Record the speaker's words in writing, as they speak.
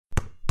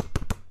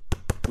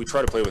We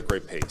try to play with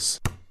great pace.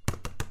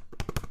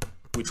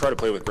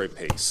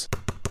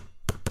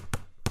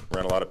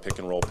 Ran a lot of pick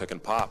and roll, pick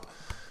and pop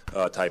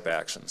type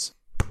actions.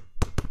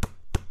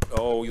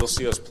 Oh, you'll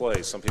see us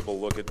play. Some people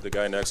look at the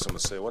guy next to him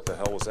and say, what the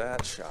hell was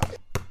that shot?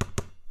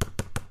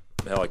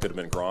 Hell, I could have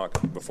been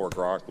Gronk before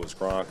Gronk was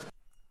Gronk.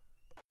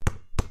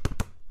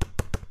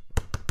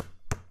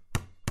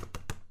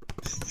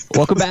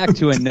 Welcome back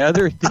to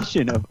another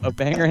edition of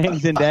Banger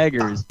Hangs and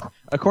Daggers,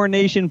 a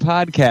Coronation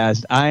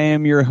podcast. I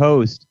am your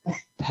host,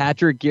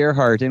 Patrick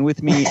Gerhardt, and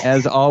with me,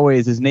 as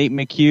always, is Nate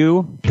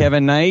McHugh,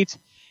 Kevin Knight,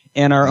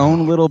 and our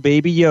own little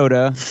baby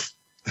Yoda,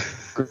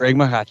 Greg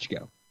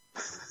Mahachko.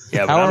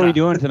 Yeah, how are we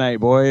doing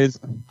tonight, boys?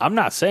 I'm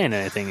not saying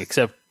anything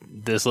except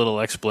this little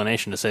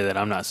explanation to say that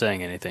I'm not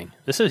saying anything.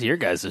 This is your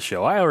guys'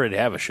 show. I already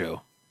have a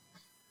show.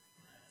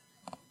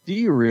 Do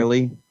you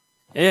really?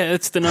 Yeah,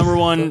 it's the number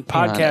one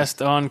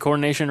podcast on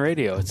Coronation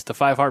Radio. It's the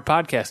Five Heart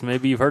Podcast.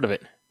 Maybe you've heard of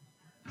it.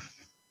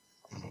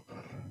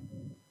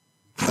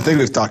 I think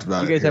we've talked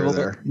about you it. You guys have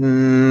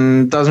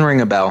a doesn't ring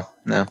a bell.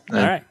 No. All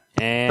right.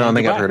 And I don't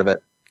think goodbye. I've heard of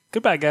it.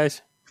 Goodbye,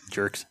 guys.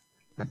 Jerks.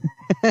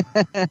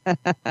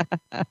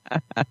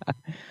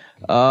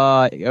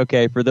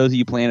 Okay, for those of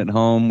you playing at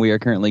home, we are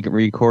currently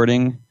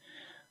recording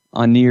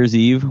on New Year's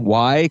Eve.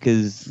 Why?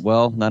 Because,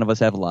 well, none of us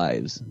have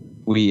lives.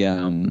 We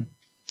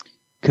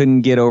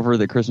couldn't get over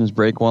the Christmas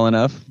break well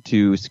enough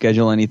to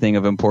schedule anything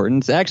of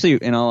importance. Actually,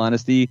 in all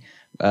honesty,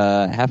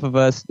 half of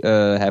us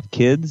have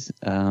kids.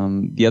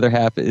 The other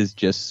half is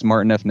just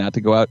smart enough not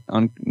to go out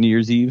on New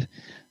Year's Eve.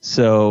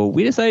 So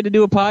we decided to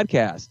do a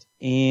podcast,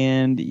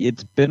 and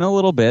it's been a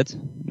little bit.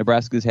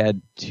 Nebraska's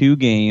had 2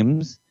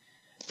 games.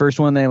 First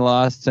one they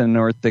lost to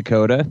North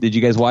Dakota. Did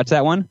you guys watch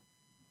that one?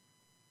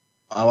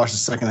 I watched the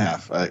second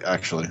half,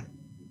 actually.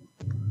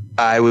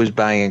 I was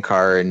buying a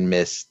car and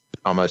missed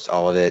almost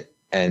all of it,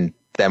 and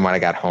then when I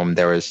got home,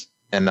 there was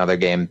another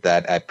game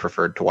that I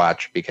preferred to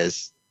watch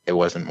because it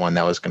wasn't one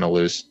that was going to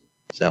lose.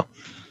 So,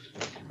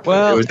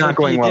 well, it was not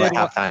going well at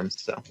halftime.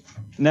 So,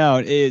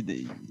 no,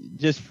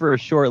 just for a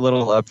short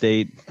little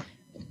update,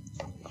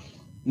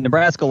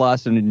 Nebraska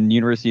lost to the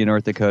University of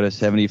North Dakota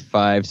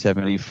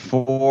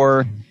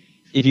 75-74.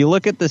 If you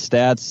look at the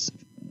stats,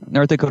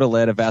 North Dakota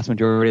led a vast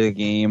majority of the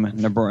game.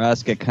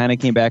 Nebraska kind of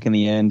came back in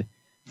the end.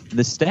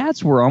 The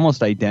stats were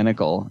almost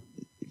identical.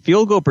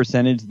 Field goal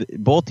percentage,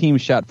 both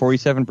teams shot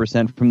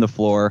 47% from the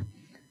floor.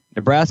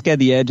 Nebraska had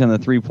the edge on the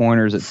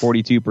three-pointers at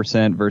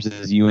 42%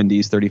 versus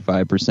UND's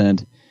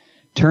 35%.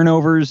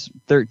 Turnovers,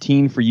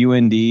 13 for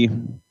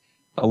UND,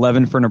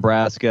 11 for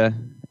Nebraska.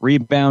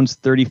 Rebounds,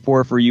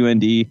 34 for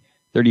UND,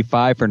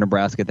 35 for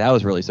Nebraska. That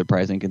was really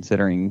surprising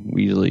considering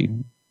we usually...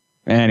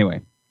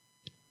 Anyway,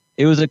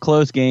 it was a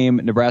close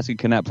game. Nebraska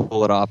could not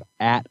pull it off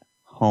at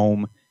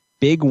home.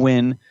 Big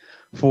win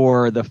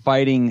for the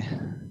Fighting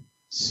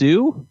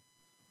Sioux.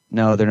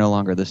 No, they're no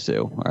longer the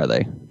Sioux, are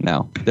they?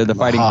 No, they're the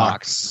Fighting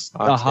Hawks.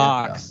 The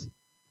Hawks.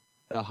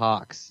 The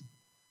Hawks.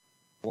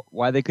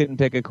 Why they couldn't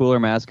pick a cooler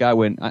mascot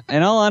when,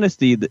 in all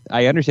honesty,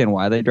 I understand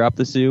why they dropped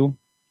the Sioux,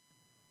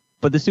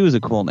 but the Sioux is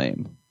a cool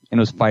name, and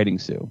it was Fighting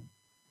Sioux.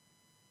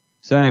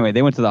 So anyway,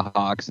 they went to the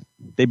Hawks.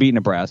 They beat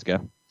Nebraska.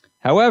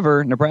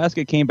 However,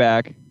 Nebraska came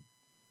back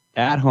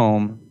at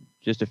home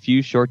just a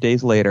few short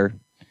days later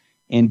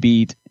and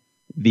beat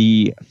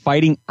the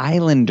Fighting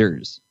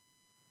Islanders.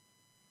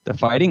 The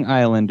Fighting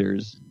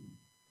Islanders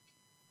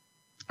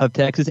of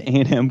Texas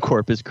A&M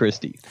Corpus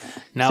Christi.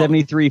 Now,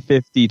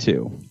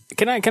 73-52.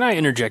 Can I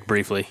interject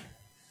briefly?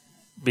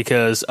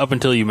 Because up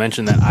until you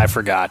mentioned that, I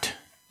forgot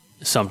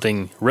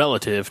something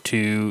relative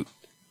to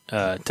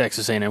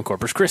Texas A&M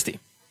Corpus Christi.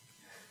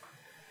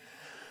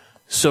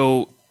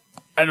 So,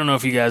 I don't know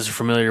if you guys are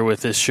familiar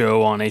with this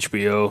show on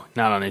HBO.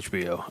 Not on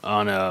HBO.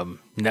 On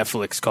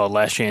Netflix called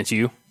Last Chance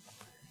U.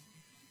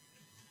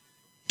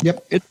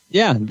 Yep.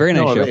 Very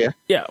nice show.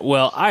 Yeah,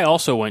 well, I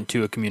also went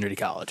to a community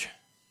college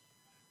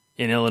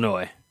in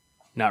Illinois.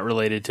 Not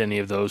related to any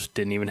of those.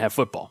 Didn't even have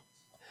football.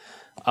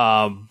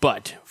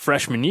 But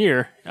freshman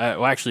year,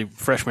 actually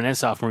freshman and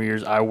sophomore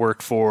years, I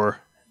worked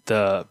for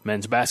the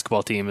men's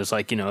basketball team as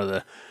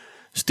the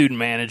student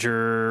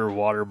manager,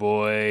 water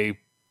boy,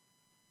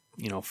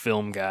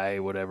 film guy,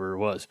 whatever it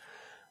was.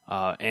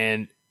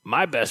 And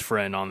my best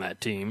friend on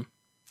that team,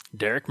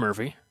 Derek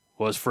Murphy,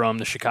 was from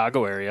the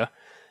Chicago area.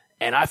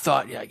 And I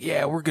thought,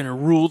 we're going to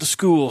rule the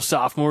school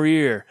sophomore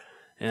year.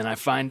 And I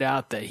find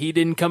out that he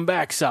didn't come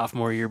back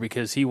sophomore year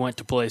because he went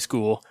to play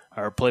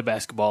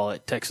basketball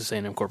at Texas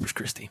A&M Corpus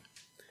Christi.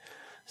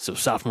 So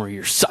sophomore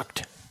year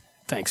sucked.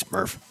 Thanks,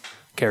 Murph.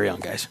 Carry on,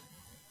 guys.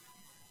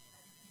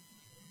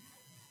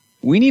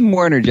 We need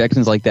more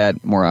interjections like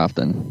that more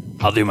often.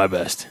 I'll do my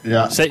best.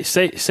 Yeah. Say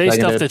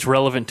stuff that's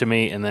relevant to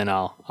me, and then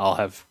I'll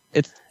have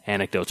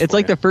anecdotes. It's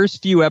like the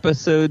first few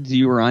episodes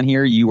you were on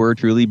here, you were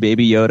truly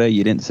Baby Yoda.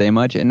 You didn't say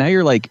much, and now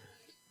you're like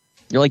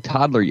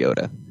toddler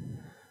Yoda.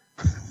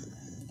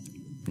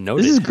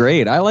 Noted. This is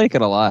great. I like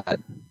it a lot.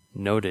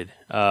 Noted.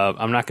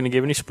 I'm not going to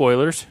give any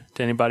spoilers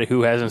to anybody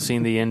who hasn't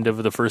seen the end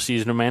of the first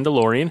season of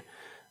Mandalorian,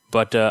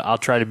 but I'll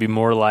try to be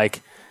more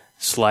like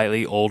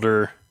slightly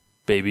older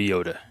Baby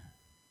Yoda.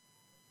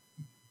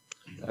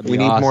 We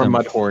need more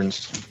mud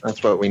horns.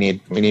 That's what we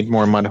need. We need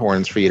more mud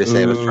horns for you to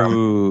save us from.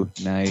 Ooh,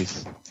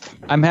 nice.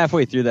 I'm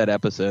halfway through that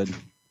episode.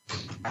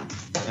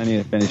 I need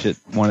to finish it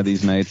one of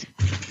these nights.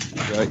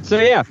 So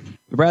yeah,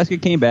 Nebraska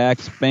came back,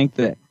 spanked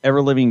the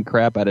ever-living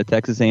crap out of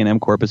Texas A&M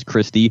Corpus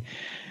Christi.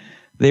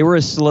 They were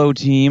a slow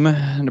team.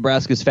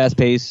 Nebraska's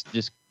fast-paced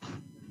just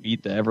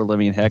beat the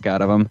ever-living heck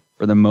out of them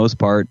for the most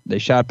part. They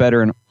shot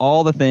better in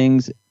all the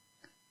things.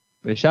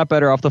 They shot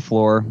better off the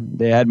floor.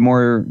 They had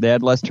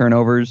less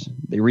turnovers.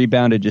 They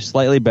rebounded just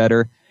slightly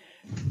better.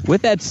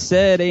 With that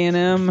said,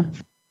 A&M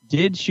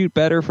did shoot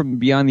better from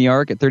beyond the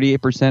arc at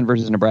 38%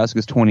 versus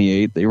Nebraska's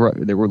 28%. They were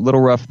a little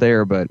rough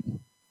there, but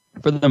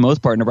for the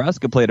most part,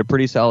 Nebraska played a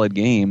pretty solid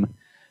game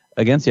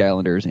against the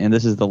Islanders, and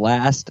this is the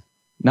last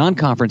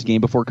non-conference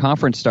game before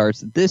conference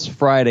starts this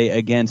Friday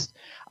against,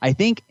 I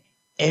think,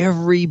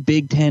 every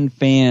Big Ten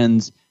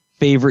fan's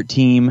favorite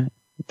team,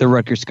 the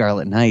Rutgers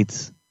Scarlet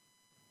Knights.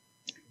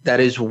 That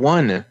is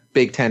one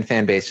Big Ten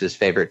fan base's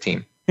favorite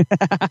team.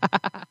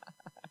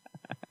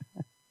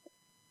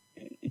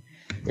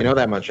 We know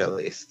that much at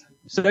least.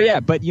 So yeah,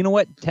 but you know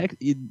what?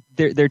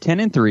 They're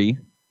 10-3.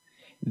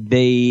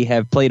 They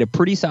have played a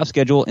pretty soft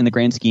schedule in the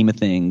grand scheme of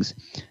things.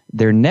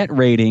 Their net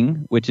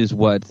rating, which is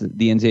what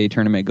the NCAA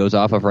tournament goes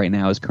off of right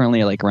now, is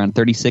currently like around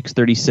 36,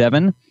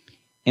 37.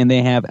 And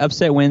they have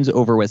upset wins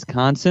over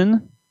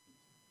Wisconsin.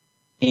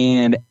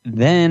 And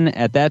then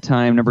at that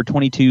time, number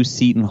 22,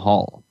 Seton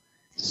Hall.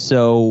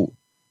 So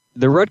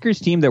the Rutgers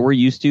team that we're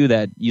used to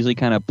that usually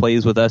kind of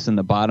plays with us in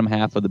the bottom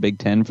half of the Big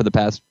Ten for the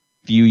past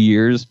few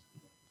years,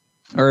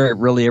 or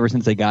really ever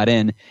since they got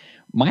in,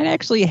 might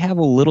actually have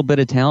a little bit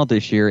of talent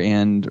this year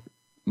and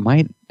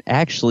might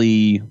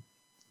actually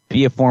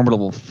be a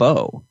formidable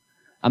foe.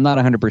 I'm not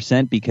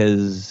 100%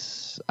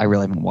 because I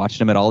really haven't watched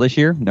them at all this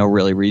year. No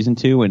really reason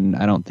to, and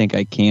I don't think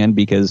I can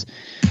because,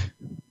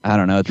 I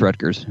don't know, it's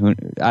Rutgers.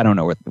 I don't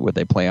know what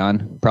they play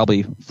on.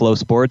 Probably Flow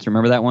Sports.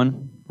 Remember that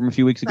one from a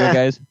few weeks ago,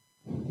 guys?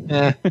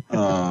 Yeah.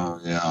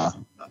 Yeah.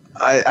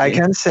 I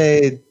can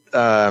say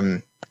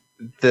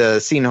the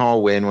Seton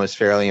Hall win was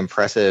fairly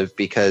impressive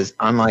because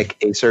unlike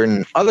a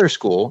certain other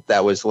school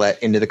that was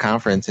let into the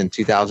conference in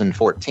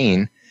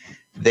 2014,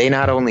 they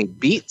not only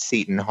beat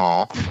Seton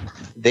Hall,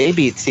 they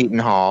beat Seton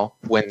Hall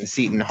when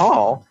Seton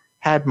Hall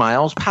had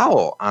Miles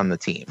Powell on the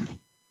team,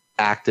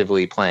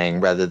 actively playing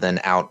rather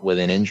than out with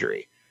an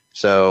injury.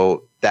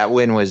 So that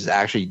win was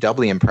actually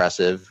doubly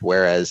impressive,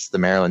 whereas the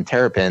Maryland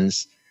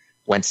Terrapins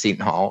went to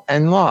Seton Hall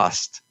and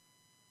lost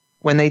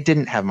when they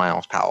didn't have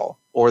Miles Powell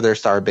or their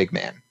star big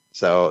man.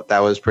 So that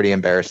was pretty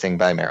embarrassing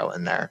by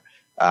Maryland there.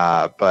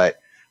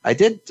 But I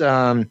did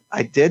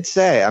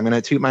say, I'm going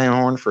to toot my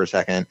own horn for a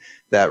second,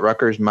 that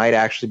Rutgers might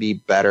actually be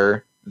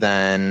better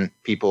than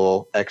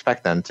people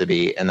expect them to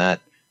be, and that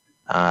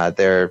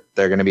they're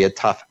going to be a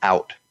tough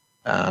out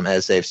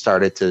as they've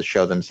started to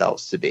show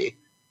themselves to be.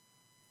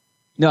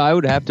 No, I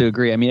would have to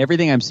agree. I mean,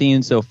 everything I'm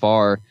seeing so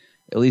far,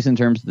 at least in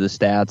terms of the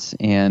stats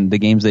and the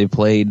games they've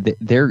played,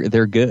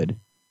 they're good.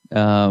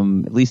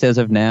 At least as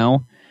of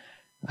now.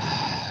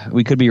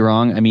 We could be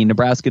wrong. I mean,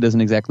 Nebraska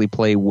doesn't exactly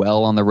play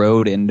well on the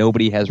road, and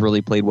nobody has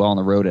really played well on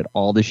the road at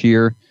all this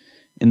year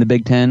in the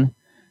Big Ten.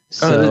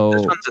 So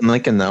this one's in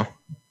Lincoln, though.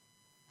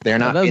 They're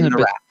not in the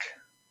rack.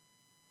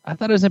 I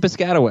thought it was in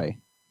Piscataway.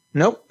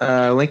 Nope,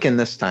 Lincoln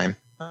this time.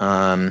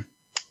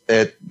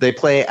 They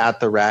play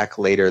at the rack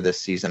later this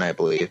season, I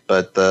believe,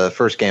 but the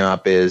first game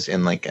up is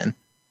in Lincoln.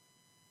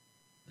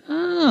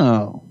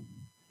 Oh.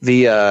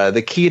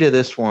 The key to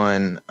this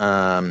one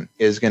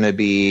is going to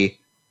be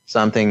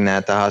something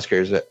that the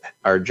Huskers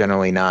are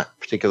generally not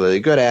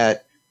particularly good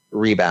at,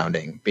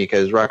 rebounding,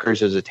 because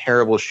Rutgers is a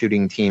terrible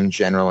shooting team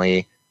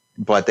generally,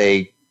 but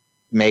they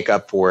make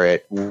up for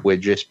it with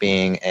just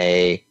being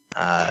a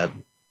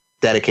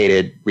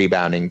dedicated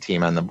rebounding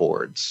team on the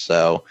boards.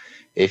 So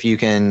if you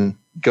can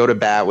go to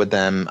bat with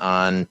them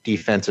on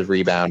defensive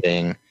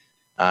rebounding,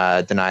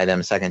 deny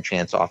them second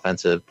chance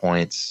offensive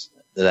points,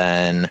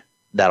 then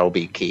that'll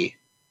be key.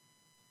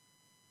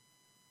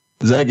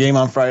 Is that game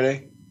on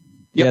Friday?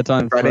 Yeah, it's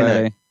on Friday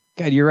night.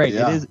 God, you're right.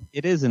 Yeah.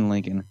 It is in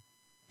Lincoln.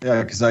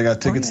 Yeah, because I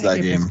got tickets to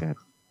that game.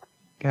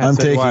 God, I'm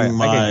so do I. taking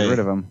I can't get rid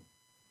of them.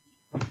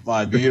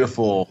 my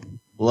beautiful,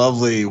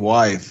 lovely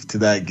wife to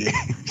that game.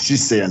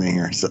 She's standing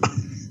here, so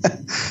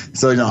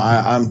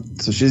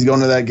so she's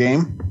going to that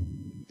game.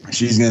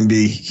 She's going to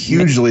be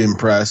hugely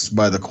impressed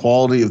by the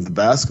quality of the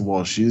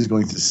basketball she's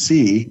going to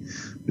see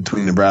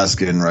between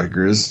Nebraska and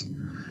Rutgers.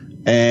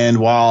 And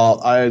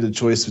while I had the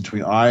choice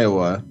between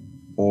Iowa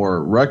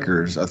or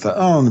Rutgers, I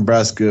thought,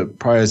 Nebraska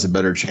probably has a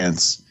better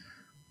chance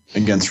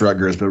against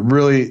Rutgers. But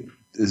really,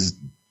 is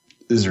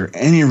there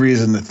any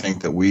reason to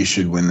think that we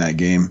should win that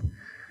game?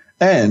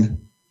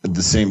 And at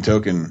the same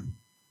token,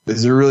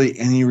 is there really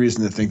any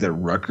reason to think that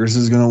Rutgers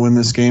is going to win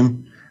this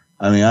game?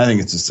 I mean, I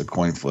think it's just a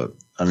coin flip.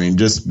 I mean,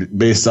 just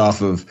based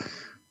off of,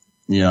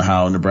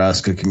 how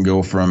Nebraska can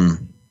go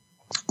from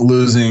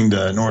losing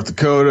to North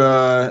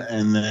Dakota,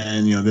 and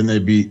then they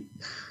beat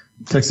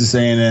Texas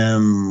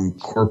A&M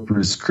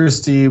Corpus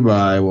Christi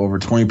by over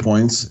 20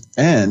 points,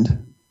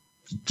 and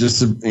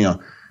just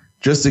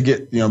just to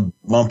get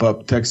bump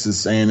up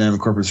Texas A&M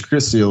Corpus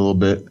Christi a little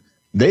bit.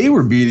 They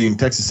were beating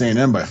Texas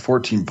A&M by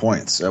 14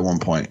 points at one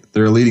point.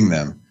 They're leading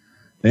them.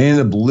 They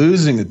ended up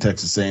losing to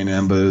Texas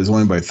A&M, but it was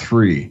only by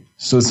 3.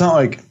 So it's not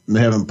like they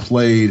haven't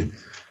played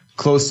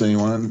close to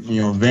anyone.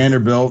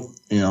 Vanderbilt,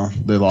 they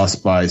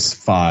lost by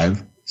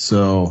 5.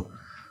 So,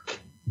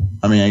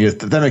 I mean, I guess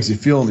that makes you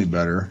feel any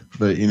better.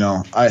 But,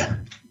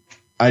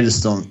 I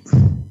just don't.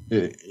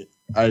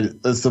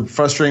 That's the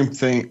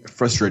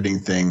frustrating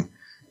thing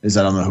is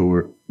I don't know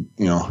who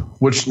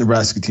which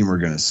Nebraska team we're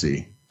going to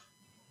see.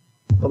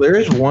 Well, there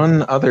is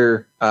one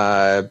other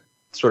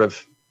sort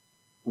of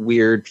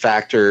weird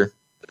factor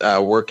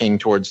working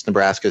towards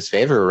Nebraska's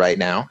favor right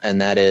now,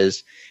 and that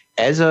is,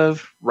 as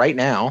of right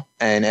now,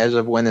 and as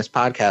of when this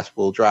podcast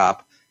will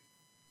drop,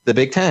 the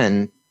Big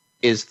Ten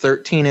is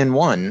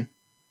 13-1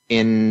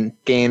 in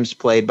games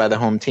played by the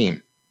home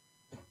team,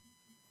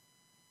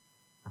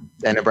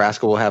 and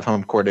Nebraska will have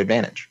home court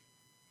advantage.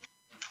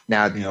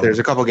 Now, there's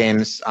a couple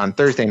games on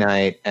Thursday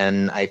night,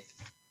 and I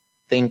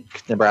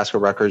think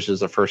Nebraska-Rutgers is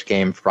the first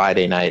game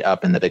Friday night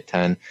up in the Big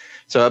Ten,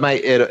 so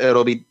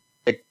it'll be.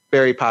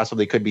 Very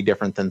possibly could be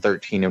different than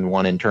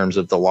 13-1 in terms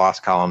of the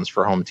loss columns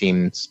for home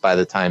teams by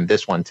the time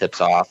this one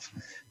tips off,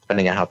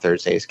 depending on how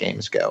Thursday's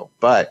games go.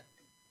 But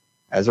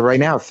as of right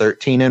now,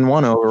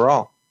 13-1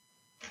 overall.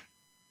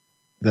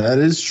 That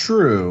is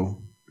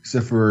true,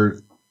 except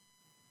for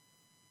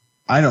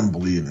I don't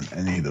believe in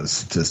any of those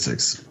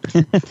statistics.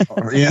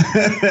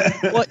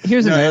 Well,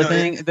 here's another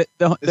thing: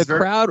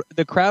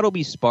 the crowd will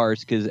be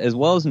sparse because as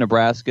well as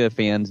Nebraska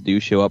fans do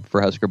show up for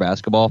Husker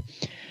basketball,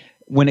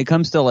 when it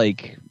comes to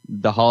like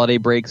the holiday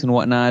breaks and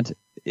whatnot,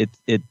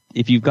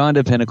 if you've gone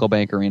to Pinnacle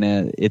Bank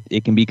Arena,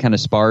 it can be kind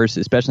of sparse,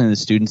 especially in the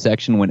student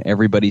section when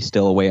everybody's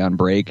still away on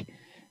break.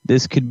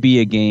 This could be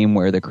a game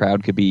where the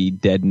crowd could be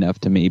dead enough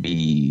to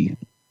maybe,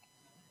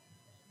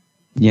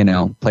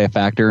 play a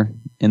factor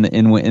in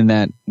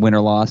that win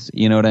or loss.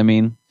 You know what I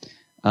mean?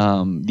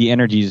 The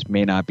energy just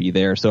may not be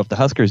there. So if the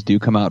Huskers do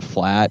come out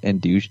flat and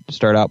do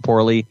start out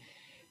poorly,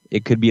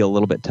 it could be a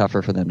little bit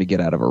tougher for them to get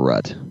out of a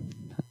rut.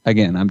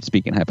 Again, I'm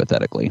speaking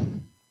hypothetically,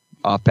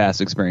 off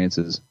past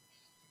experiences.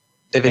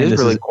 If it is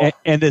really quiet,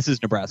 and this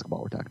is Nebraska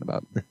ball we're talking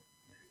about.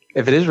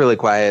 If it is really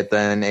quiet,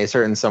 then a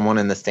certain someone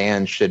in the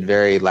stands should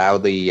very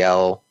loudly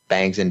yell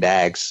 "Bangs and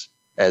Dags"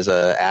 as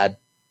a ad.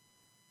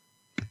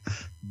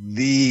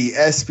 The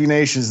SB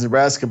Nation's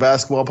Nebraska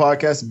basketball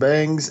podcast,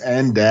 Bangs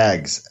and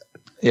Dags.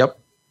 Yep.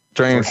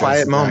 During a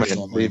quiet moment,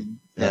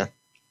 during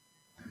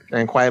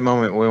a quiet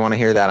moment, we want to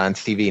hear that on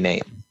TV,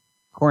 Nate.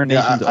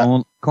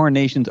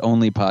 Coronation's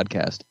only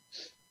podcast.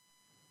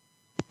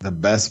 The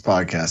best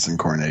podcast in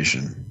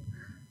Coronation.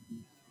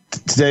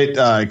 Today,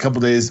 a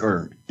couple days,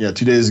 2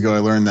 days ago, I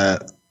learned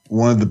that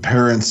one of the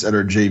parents at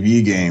our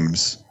JV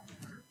games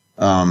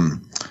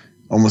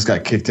almost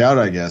got kicked out,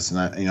 I guess. And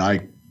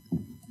I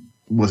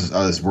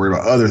was worried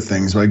about other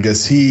things, but I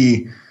guess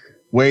he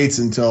waits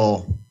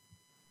until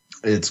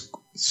it's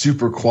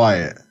super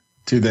quiet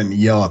to then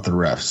yell at the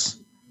refs.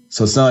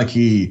 So it's not like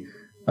he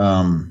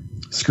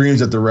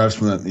screams at the refs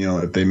when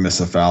if they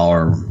miss a foul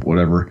or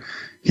whatever.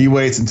 He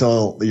waits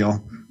until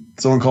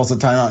someone calls a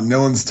timeout,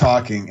 no one's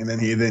talking, and then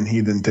he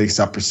takes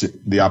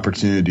the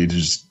opportunity to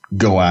just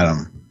go at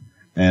him.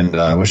 And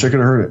I wish I could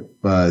have heard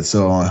it, but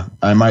so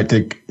I might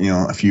take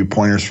a few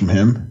pointers from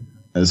him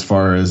as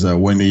far as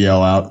when to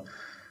yell out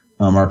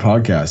our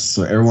podcast,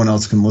 so everyone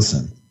else can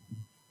listen.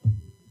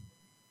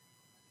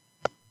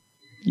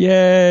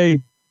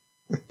 Yay!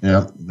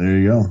 Yep, there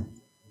you go.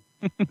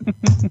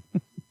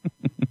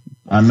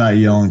 I'm not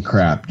yelling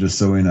crap, just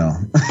so we know.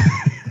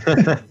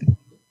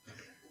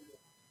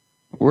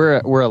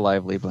 We're a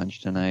lively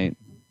bunch tonight.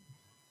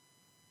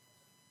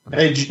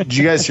 Hey, did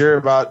you guys hear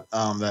about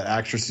that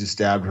actress who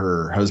stabbed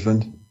her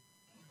husband?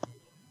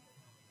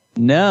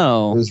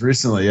 No. It was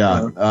recently,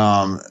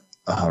 yeah.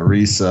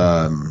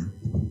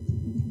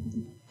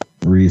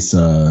 Reese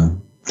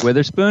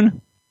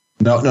Witherspoon?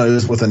 No, it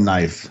was with a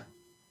knife.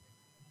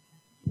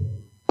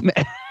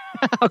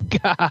 Oh,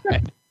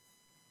 God.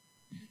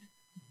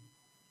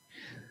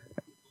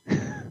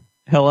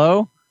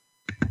 Hello?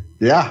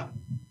 Yeah.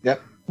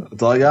 Yep.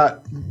 That's all I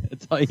got.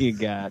 That's all you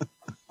got.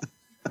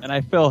 And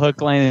I feel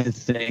hook, line, and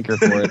sinker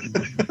for it.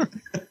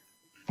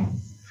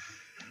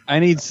 I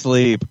need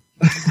sleep.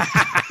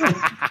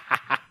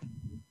 I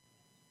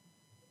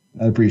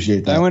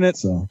appreciate that.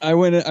 I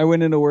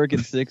went into work at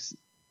 6.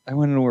 I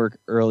went into work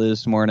early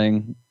this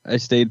morning. I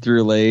stayed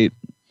through late.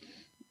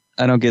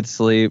 I don't get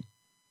sleep.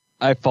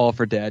 I fall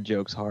for dad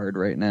jokes hard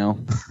right now.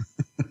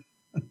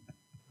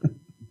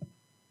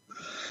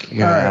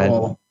 God.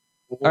 All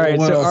right.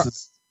 What else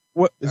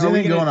is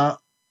anything going on?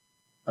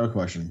 I have a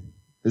question.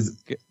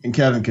 And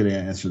Kevin could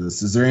answer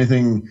this. Is there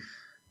anything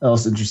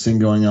else interesting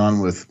going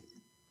on with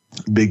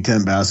Big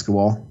Ten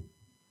basketball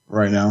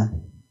right now?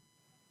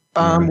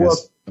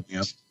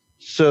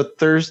 So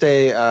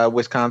Thursday,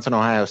 Wisconsin,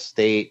 Ohio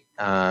State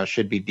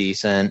should be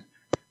decent.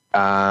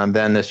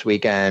 Then this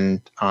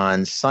weekend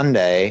on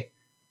Sunday,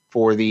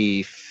 for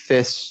the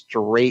 5th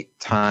straight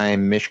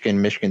time,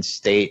 Michigan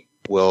State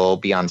will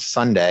be on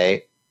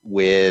Sunday,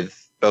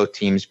 with both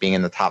teams being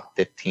in the top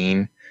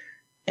 15.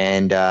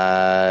 And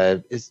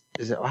is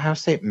it Ohio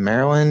State,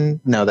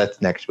 Maryland? No,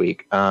 that's next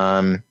week.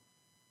 There's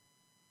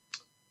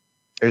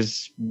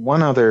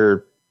one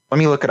other. Let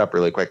me look it up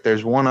really quick.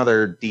 There's one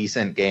other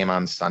decent game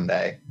on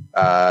Sunday.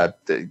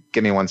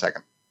 Give me 1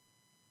 second.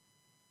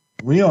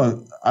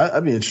 Well,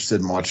 I'd be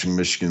interested in watching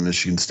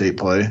Michigan State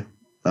play.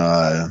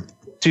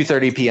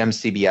 2:30 p.m.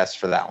 CBS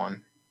for that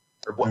one.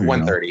 Or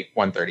 1:30.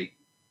 1:30.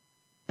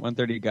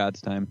 1:30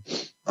 God's time.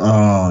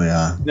 Oh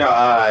yeah.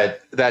 No,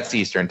 that's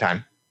Eastern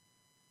time.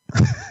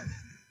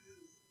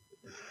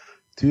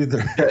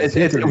 2:30. It's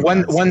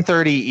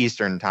 1:30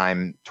 Eastern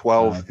time,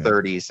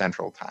 12:30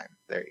 Central time.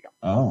 There you go.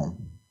 Oh.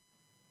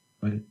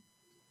 Wait.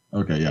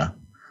 Okay, yeah.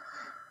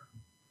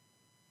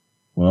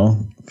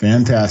 Well,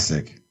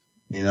 fantastic.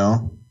 You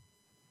know?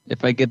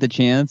 If I get the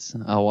chance,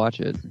 I'll watch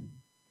it.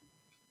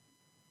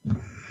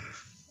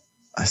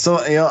 So,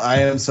 I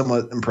am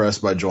somewhat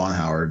impressed by Juwan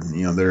Howard.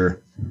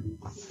 They're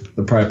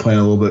probably playing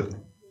a little bit.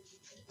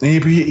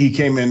 He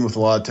came in with a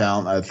lot of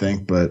talent, I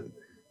think, but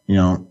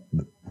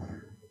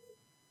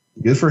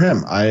good for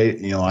him.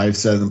 I've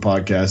said in the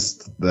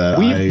podcast that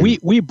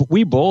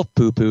we both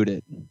poo-pooed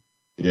it.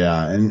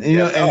 Yeah, and you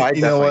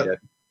know what? Did.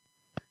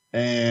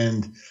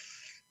 And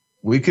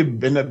we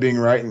could end up being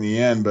right in the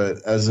end, but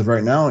as of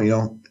right now,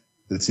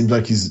 it seems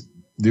like he's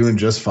doing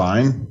just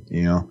fine.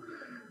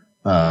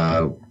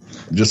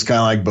 Just kind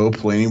of like Bo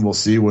Pelini. We'll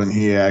see when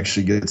he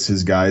actually gets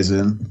his guys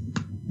in,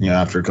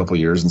 after a couple of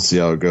years, and see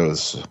how it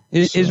goes.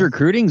 His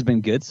recruiting's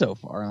been good so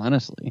far,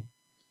 honestly.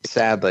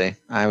 Sadly,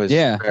 I was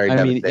very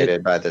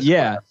devastated by this.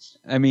 Yeah, class.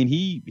 I mean,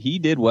 he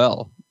did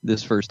well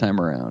this first time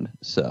around.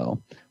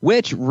 So,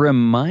 which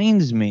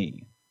reminds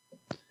me.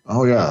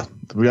 Oh, yeah.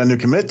 We got a new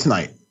commit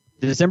tonight.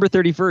 December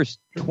 31st,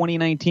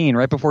 2019,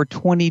 right before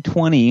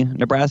 2020,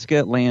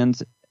 Nebraska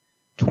lands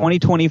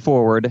 2020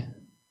 forward.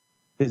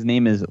 His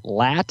name is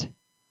Lat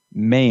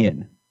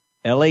Mayen.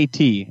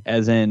 L-A-T,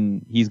 as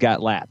in he's got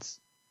lats.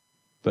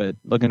 But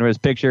looking at his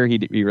picture,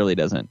 he really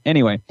doesn't.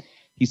 Anyway,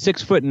 he's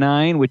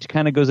 6'9", which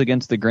kind of goes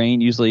against the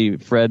grain. Usually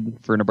Fred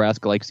for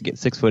Nebraska likes to get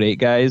 6'8"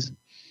 guys.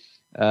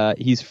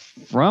 He's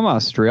from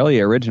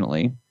Australia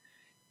originally.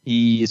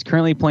 He is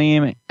currently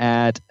playing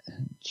at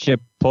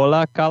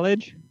Chipola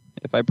College,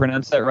 if I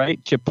pronounce that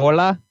right.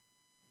 Chipola.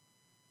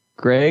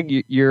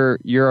 Greg,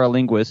 you're a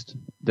linguist.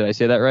 Did I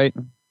say that right?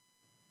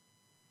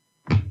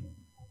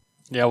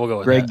 Yeah, we'll go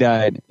with Greg that.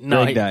 died.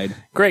 No, Greg died.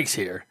 Greg's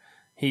here.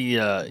 He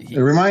it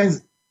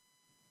reminds.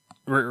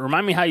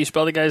 Remind me how you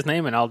spell the guy's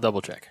name, and I'll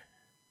double check.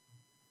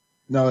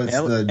 No, it's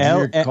the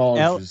junior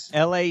college.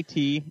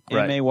 Latmayen.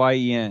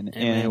 M-A-Y-E-N.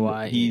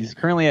 And he's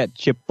currently at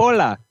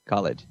Chipola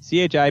College.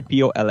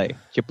 Chipola.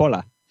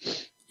 Chipola.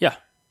 Yeah,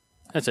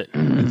 that's it.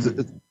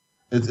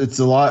 It's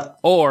a lot.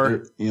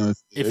 Or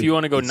if you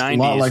want to go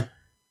 90s, like,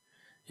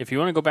 if you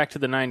want to go back to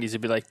the 90s, it'd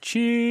be like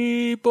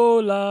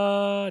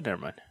Chipola. Never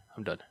mind.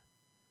 I'm done.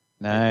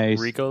 Nice.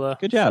 Ricola.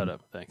 Good job. Shut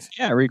up. Thanks.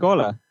 Yeah,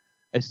 Ricola.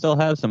 I still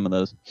have some of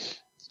those.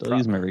 Still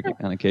use them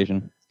on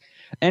occasion.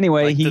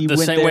 Anyway, like he the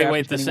went same, there.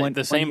 Wait,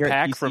 the same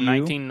pack from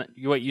 19.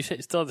 Wait, you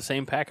still have the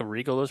same pack of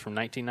Ricolas from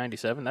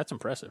 1997? That's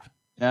impressive.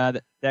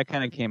 That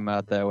kind of came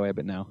out that way,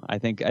 but no, I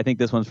think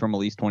this one's from at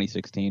least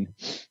 2016.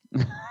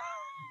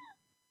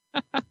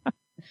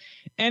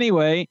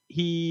 Anyway,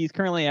 he's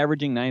currently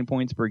averaging 9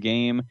 points per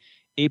game,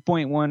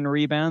 8.1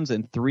 rebounds,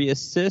 and 3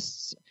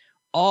 assists,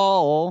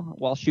 all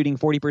while shooting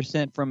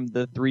 40% from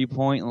the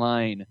 3-point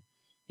line.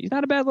 He's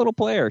not a bad little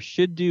player.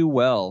 Should do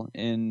well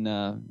in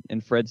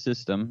Fred's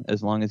system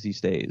as long as he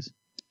stays.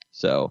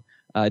 So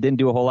didn't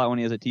do a whole lot when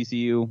he was at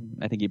TCU.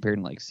 I think he appeared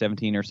in like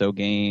 17 or so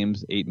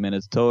games, 8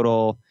 minutes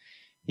total.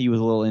 He was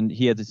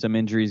he had some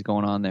injuries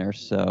going on there.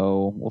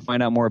 So we'll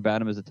find out more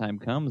about him as the time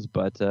comes.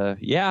 But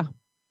yeah,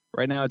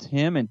 right now it's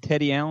him and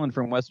Teddy Allen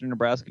from Western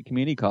Nebraska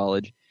Community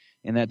College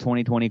in that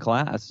 2020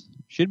 class.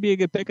 Should be a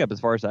good pickup as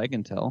far as I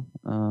can tell.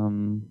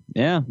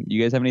 Yeah,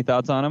 you guys have any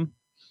thoughts on him?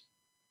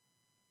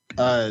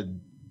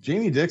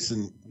 Jamie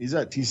Dixon, he's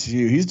at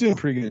TCU. He's doing a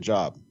pretty good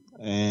job.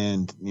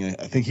 And,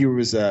 I think he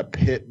was at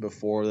Pitt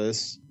before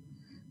this.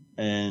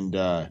 And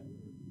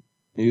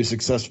he was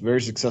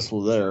very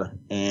successful there.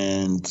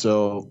 And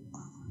so,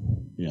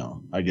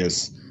 I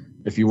guess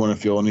if you want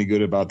to feel any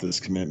good about this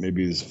commit,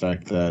 maybe it's the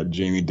fact that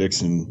Jamie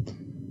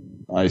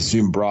Dixon, I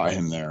assume, brought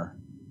him there.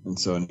 And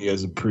so he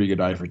has a pretty good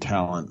eye for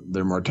talent.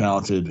 They're more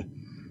talented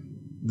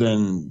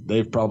than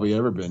they've probably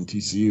ever been,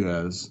 TCU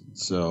has.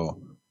 So...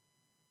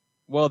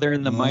 Well, they're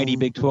in the mighty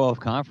Big 12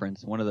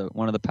 conference, one of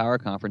the power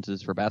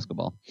conferences for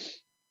basketball.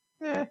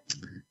 Did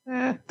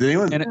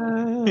anyone?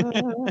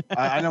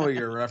 I know what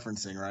you're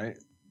referencing, right?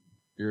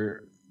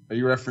 Are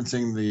you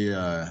referencing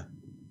the?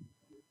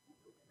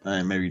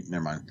 Maybe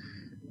never mind.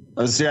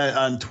 I was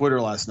on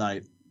Twitter last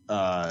night.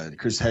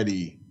 Chris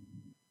Heddy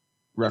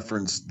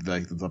referenced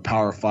the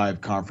Power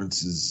 5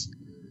 conferences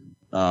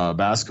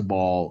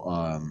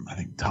basketball. I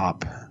think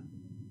top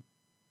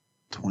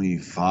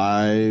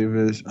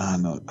 25-ish.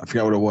 No, I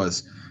forgot what it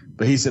was.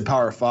 But he said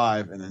Power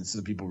 5, and then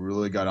some people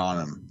really got on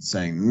him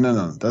saying,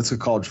 no, that's a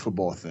college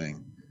football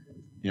thing.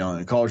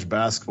 In college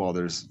basketball,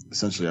 there's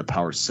essentially a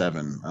Power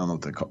 7. I don't know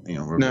what they call,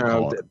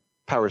 No,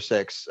 Power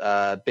 6,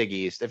 Big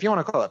East. If you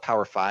want to call it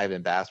Power 5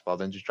 in basketball,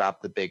 then just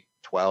drop the Big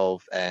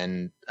 12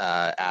 and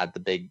add the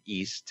Big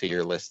East to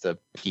your list of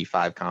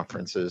P5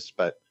 conferences.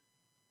 But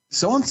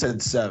someone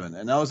said 7,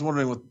 and I was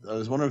wondering what the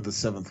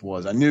 7th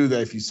was. I knew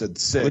that if you said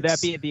 6, would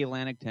that be the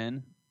Atlantic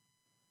 10?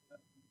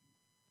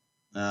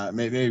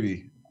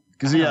 Maybe.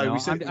 Because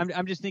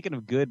I'm just thinking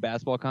of good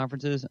basketball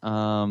conferences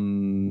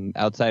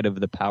outside of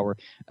the Power.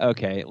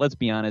 Okay, let's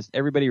be honest.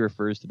 Everybody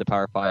refers to the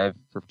Power 5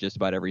 for just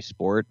about every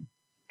sport.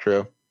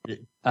 True. Yeah,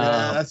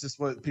 that's just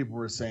what people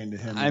were saying to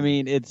him. I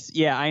mean,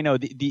 I know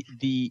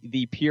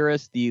the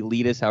purists, the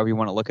elitists, however you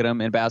want to look at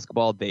them in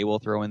basketball, they will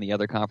throw in the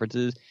other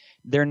conferences.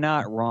 They're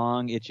not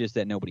wrong. It's just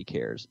that nobody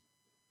cares.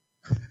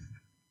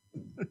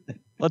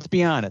 Let's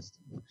be honest.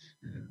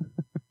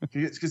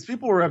 Because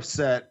people were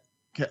upset.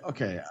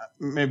 Okay,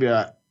 maybe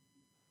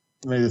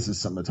this is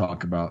something to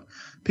talk about.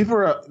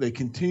 People they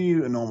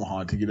continue in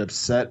Omaha to get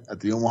upset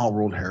at the Omaha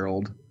World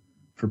Herald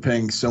for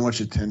paying so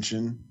much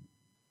attention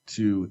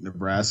to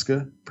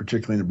Nebraska,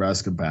 particularly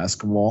Nebraska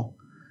basketball.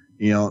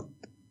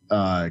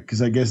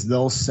 Because I guess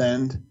they'll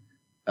send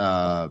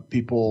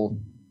people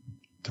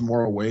to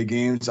more away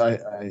games.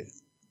 I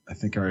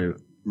think I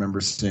remember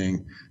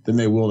seeing than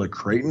they will to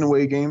Creighton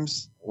away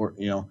games,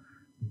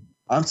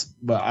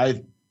 but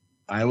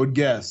I would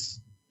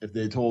guess if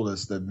they told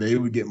us that they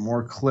would get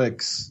more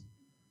clicks,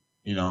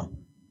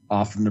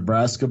 off of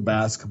Nebraska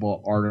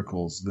basketball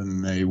articles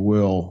than they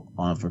will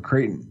off of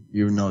Creighton,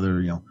 even though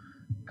they're,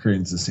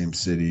 Creighton's the same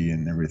city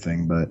and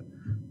everything. But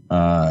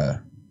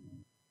they're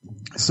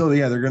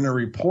going to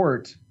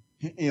report,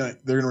 they're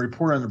going to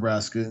report on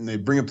Nebraska, and they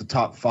bring up the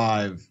top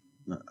 5,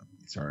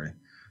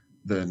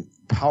 the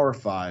Power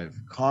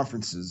 5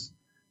 conferences,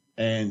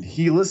 and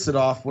he listed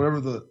off whatever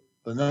the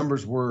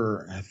numbers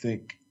were. I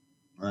think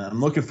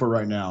I'm looking for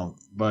right now,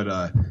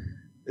 but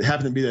it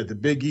happened to be that the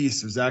Big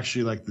East was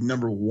actually like the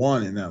number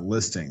 1 in that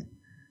listing,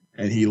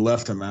 and he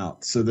left them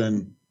out. So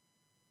then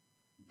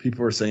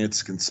people are saying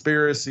it's a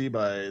conspiracy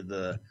by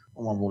the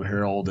Omaha World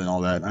Herald and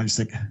all that. And I just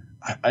think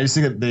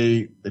that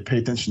they pay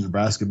attention to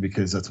Nebraska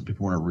because that's what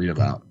people want to read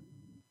about.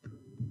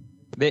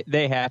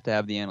 They have to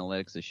have the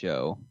analytics to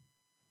show,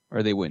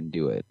 or they wouldn't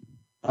do it.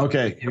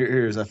 Okay,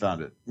 here's I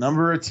found it.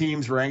 Number of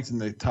teams ranked in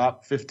the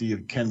top 50 of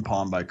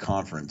KenPom by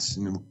conference.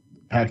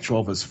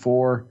 Pac-12 is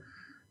 4.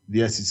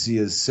 The SEC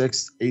is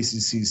 6,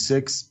 ACC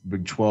 6,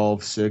 Big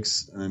 12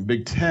 6, and then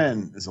Big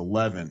 10 is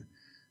 11.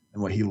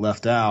 And what he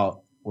left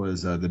out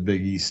was the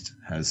Big East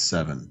has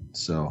 7.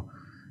 So,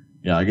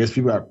 yeah, I guess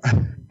people are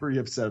pretty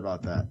upset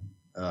about that.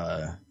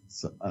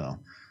 So I don't know.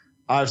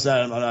 Obviously,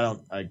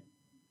 I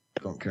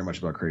don't care much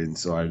about Creighton,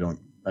 so I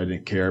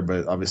didn't care.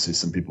 But obviously,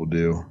 some people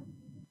do.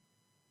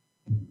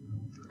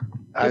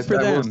 I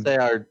will say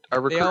our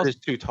recruit is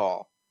too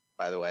tall.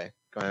 By the way,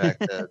 going back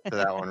to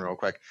that one real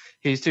quick,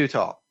 he's too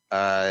tall.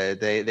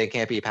 They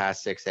can't be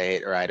past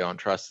 6'8", or I don't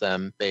trust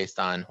them based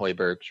on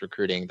Hoiberg's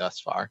recruiting thus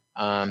far.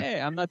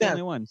 Hey, I'm not the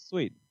only one.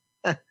 Sweet.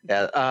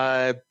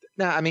 Yeah.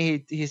 No, I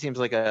mean he seems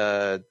like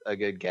a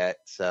good get.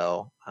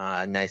 So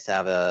nice to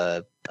have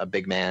a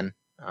big man,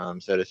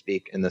 so to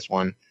speak, in this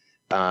one.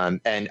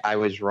 And I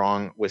was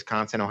wrong.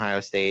 Wisconsin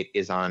Ohio State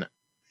is on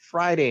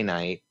Friday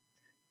night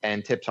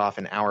and tips off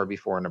an hour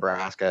before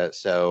Nebraska.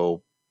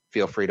 So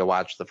feel free to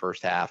watch the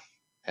first half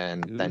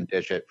and then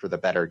dish it for the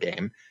better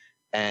game.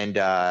 And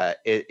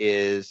it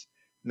is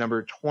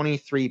number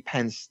 23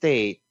 Penn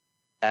State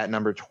at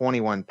number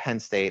 21 Penn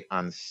State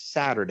on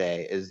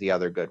Saturday is the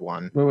other good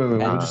one. Wait.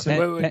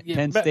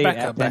 Penn State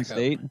at Penn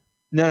State?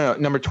 No,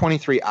 number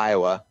 23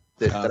 Iowa.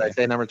 Did I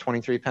say number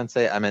 23 Penn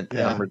State? I meant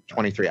number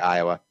 23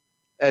 Iowa.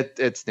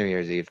 It's New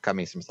Year's Eve. Cut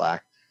me some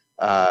slack.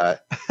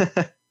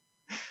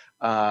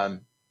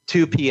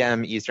 2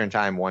 p.m. Eastern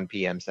Time, 1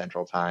 p.m.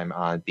 Central Time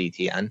on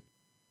BTN.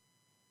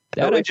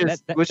 Which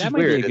is might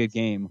weird. Be a good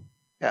game.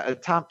 Yeah, a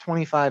top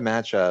 25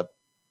 matchup,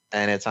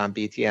 and it's on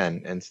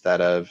BTN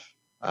instead of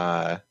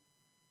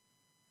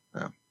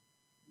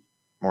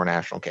more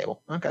national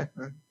cable. Okay.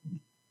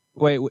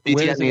 Wait,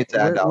 BTN needs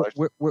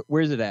 $8.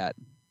 Where's it at?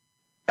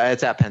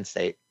 It's at Penn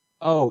State.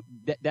 Oh,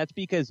 that's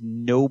because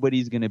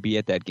nobody's going to be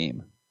at that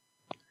game.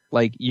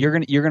 Like you're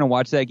gonna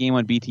watch that game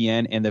on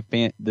BTN, and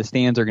the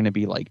stands are going to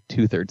be like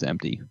 2/3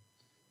 empty.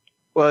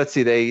 Well, let's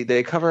see.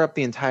 They cover up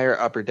the entire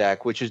upper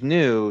deck, which is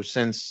new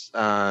since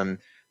that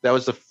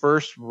was the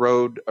first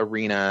road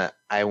arena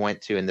I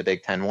went to in the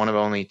Big Ten. One of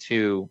only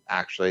 2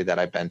 actually that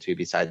I've been to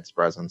besides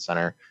Breslin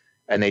Center,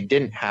 and they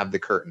didn't have the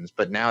curtains,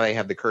 but now they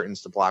have the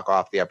curtains to block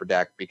off the upper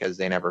deck because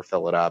they never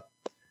fill it up.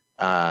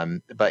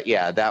 But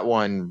yeah, that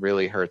one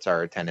really hurts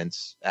our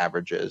attendance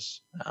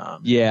averages.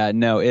 Yeah,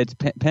 no, it's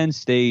Penn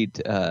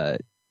State.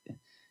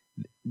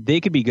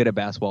 They could be good at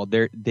basketball.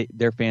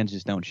 Their fans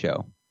just don't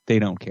show. They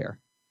don't care.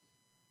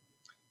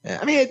 Yeah,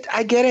 I mean,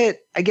 I get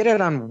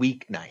it on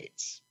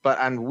weeknights, but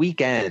on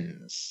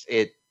weekends,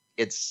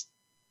 it's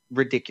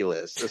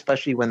ridiculous,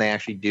 especially when they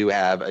actually do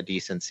have a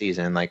decent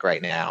season like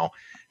right now,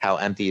 how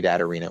empty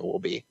that arena will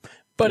be.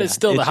 But it's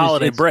still the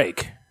holiday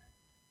break.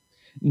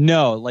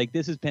 No, like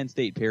this is Penn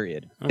State,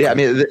 period. Okay. Yeah, I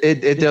mean,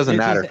 it doesn't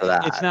matter for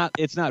that.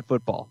 It's not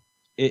football.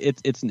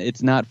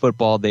 It's not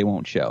football. They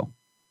won't show.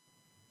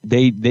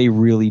 They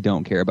really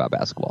don't care about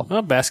basketball.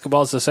 Well,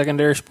 basketball is a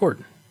secondary sport.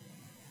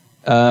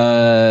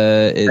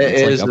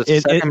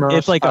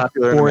 It's like a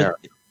fourth.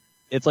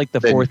 It's like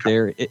the fourth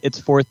area. It's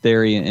fourth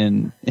area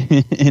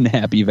in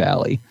Happy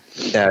Valley.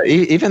 Yeah,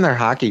 even their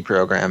hockey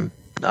program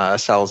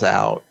sells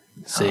out.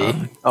 See,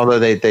 although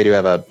they do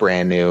have a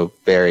brand new,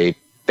 very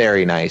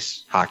very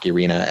nice hockey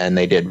arena, and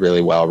they did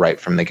really well right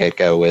from the get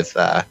go with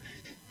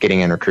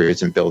getting in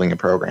recruits and building a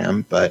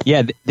program. But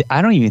yeah,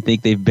 I don't even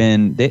think they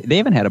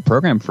haven't had a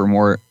program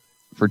for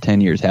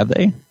 10 years, have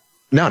they?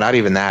 No, not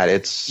even that.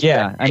 It's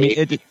I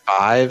mean,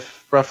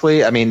 5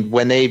 roughly. I mean,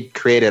 when they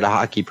created a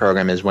hockey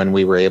program is when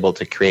we were able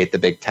to create the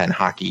Big Ten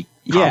hockey.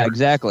 Yeah,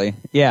 exactly.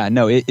 Yeah,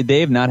 no, they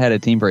have not had a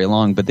team very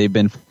long, but they've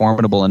been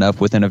formidable enough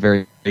within a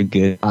very, very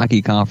good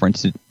hockey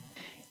conference.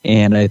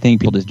 And I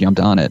think people just jumped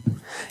on it.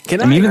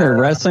 Even their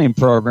wrestling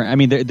program, I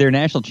mean, their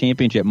national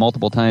championship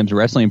multiple times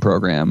wrestling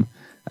program,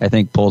 I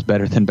think pulls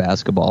better than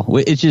basketball.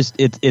 It's just,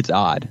 it's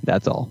odd.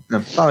 That's all. No,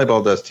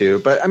 volleyball does too.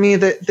 But I mean,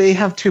 they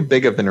have too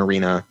big of an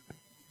arena.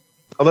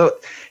 Although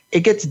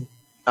it gets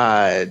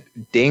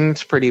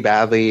dinged pretty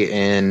badly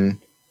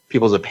in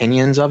people's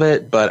opinions of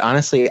it. But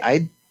honestly,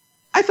 I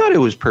thought it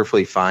was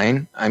perfectly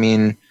fine. I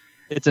mean,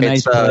 it's a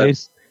nice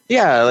place.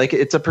 Yeah, like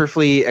it's a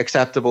perfectly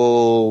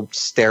acceptable,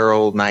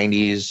 sterile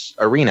 90s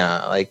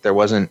arena. Like there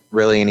wasn't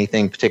really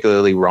anything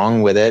particularly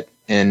wrong with it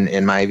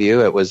in my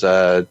view. It was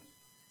a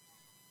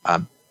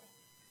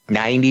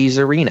 90s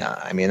arena.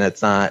 I mean,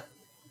 it's not.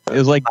 It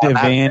was like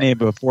Devaney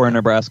before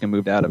Nebraska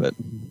moved out of it.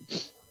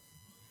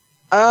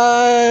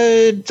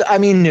 I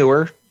mean,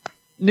 newer,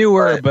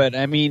 but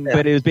I mean, yeah.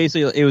 But it was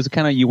basically, it was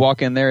kind of, you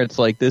walk in there, it's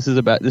like, this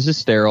is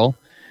sterile.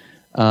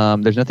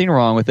 There's nothing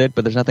wrong with it,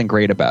 but there's nothing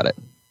great about it,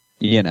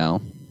 you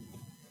know?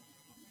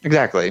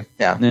 Exactly.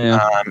 Yeah.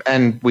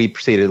 And we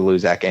proceeded to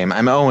lose that game.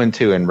 I'm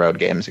 0-2 in road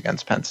games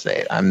against Penn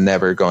State. I'm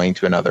never going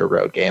to another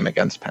road game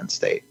against Penn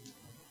State.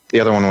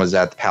 The other one was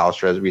at the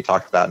Palace Rose we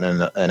talked about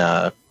in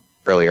a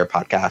earlier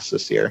podcast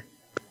this year.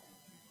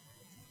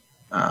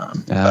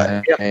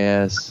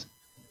 Yes.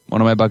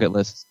 One of my bucket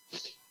lists.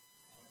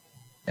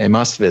 A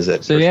must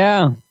visit. So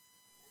yeah.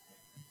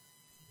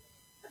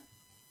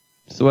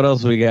 So what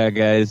else we got,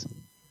 guys?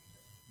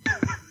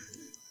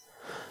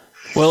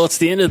 Well, it's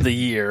the end of the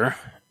year,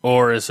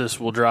 or as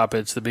this will drop,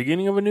 it's the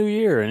beginning of a new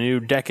year, a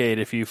new decade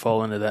if you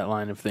fall into that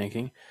line of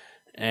thinking.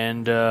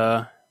 And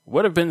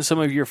what have been some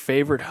of your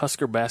favorite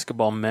Husker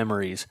basketball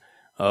memories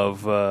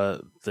of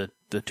the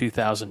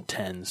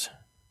 2010s?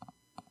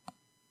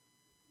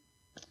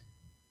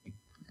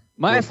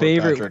 My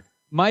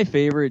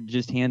favorite,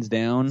 just hands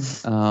down.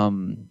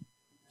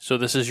 So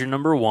this is your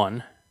number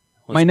one.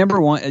 My number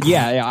one,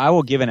 yeah, I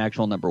will give an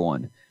actual number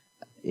one.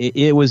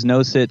 It was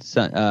No Sit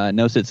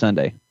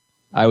Sunday.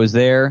 I was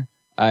there.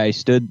 I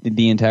stood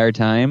the entire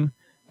time.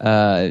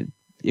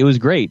 It was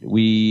great.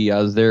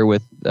 I was there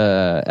with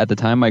at the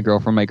time my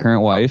girlfriend, my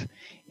current wife,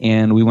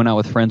 and we went out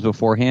with friends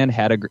beforehand.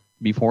 Had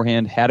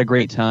a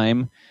great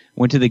time.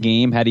 Went to the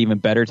game, had an even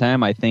better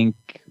time. I think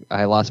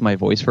I lost my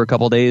voice for a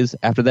couple days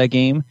after that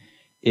game.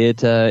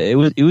 It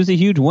was a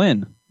huge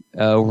win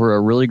over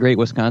a really great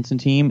Wisconsin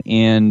team,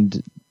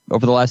 and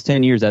over the last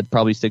 10 years, that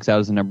probably sticks out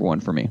as the number one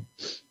for me.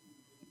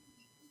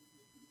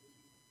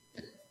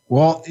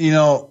 Well,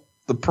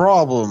 the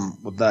problem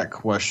with that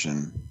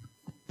question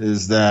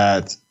is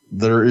that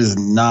there's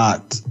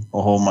not a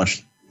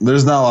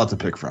lot to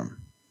pick from.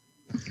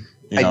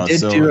 I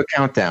did do a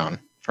countdown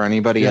for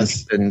anybody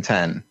interested in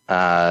 10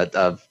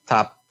 of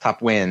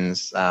top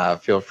wins.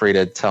 Feel free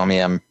to tell me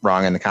I'm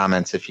wrong in the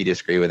comments if you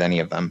disagree with any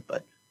of them,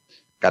 but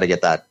got to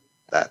get that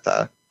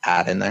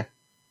ad in there.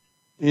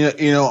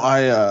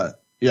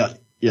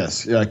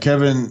 Yes.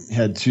 Kevin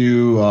had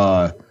two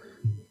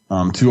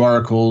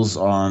articles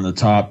on the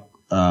top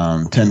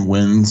 10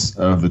 wins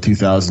of the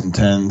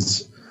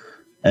 2010s.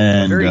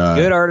 And very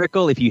good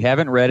article. If you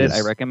haven't read it,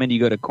 I recommend you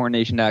go to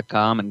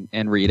cornnation.com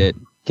and read it.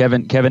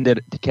 Kevin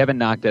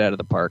knocked it out of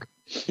the park.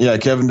 Yeah,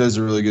 Kevin does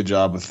a really good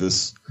job with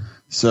this.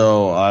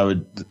 So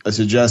I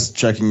suggest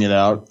checking it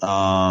out.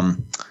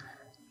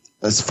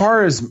 As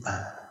far as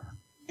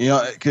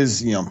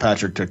because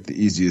Patrick took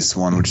the easiest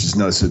one, which is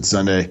No Sit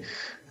Sunday.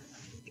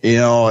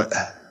 And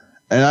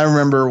I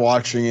remember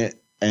watching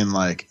it and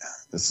like,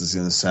 this is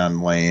going to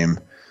sound lame,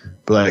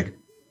 but like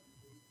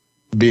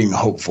being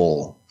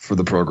hopeful for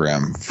the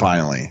program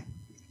finally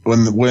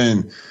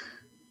when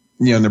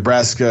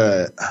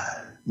Nebraska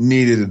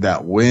needed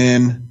that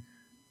win,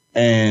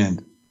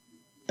 and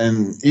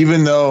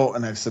even though,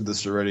 and I've said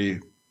this already,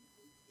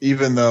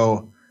 even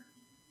though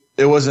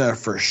it wasn't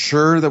for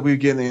sure that we'd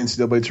get in the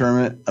NCAA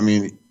tournament, I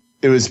mean,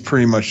 it was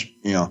pretty much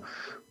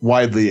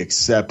widely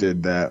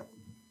accepted that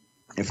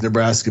if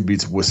Nebraska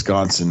beats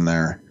Wisconsin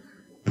there,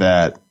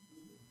 that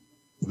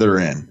they're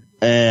in.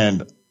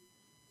 And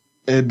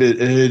it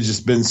had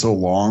just been so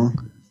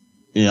long,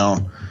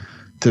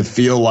 to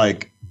feel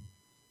like,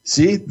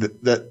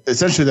 that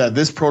essentially that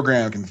this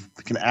program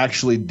can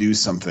actually do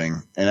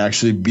something and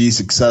actually be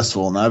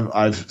successful. And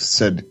I've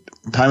said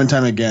time and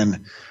time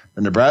again,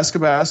 the Nebraska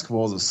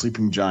basketball is a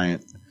sleeping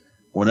giant.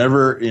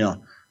 Whenever,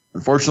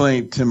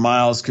 unfortunately Tim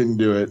Miles couldn't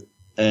do it,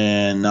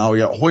 and now we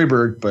got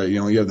Hoiberg, but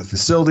you have the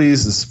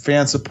facilities, the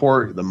fan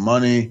support, the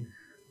money,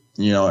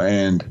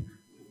 and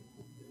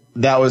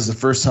that was the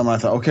first time I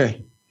thought,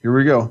 okay, here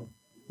we go.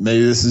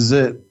 Maybe this is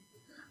it.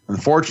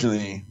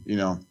 Unfortunately, we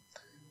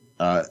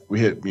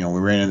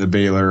ran into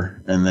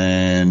Baylor, and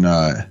then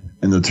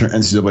in the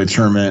NCAA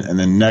tournament, and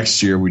then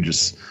next year we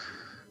just,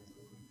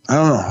 I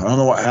don't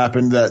know what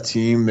happened to that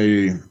team.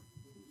 They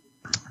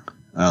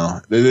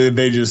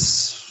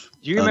just.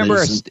 Do you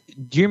remember?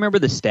 Do you remember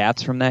the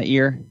stats from that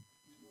year?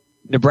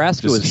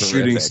 Nebraska was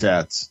shooting horrific.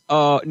 stats.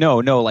 Oh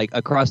no, like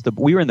across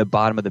we were in the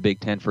bottom of the Big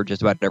Ten for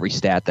just about every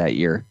stat that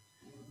year.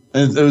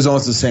 And it was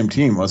almost the same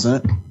team,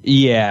 wasn't it?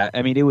 Yeah,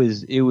 I mean it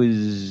was.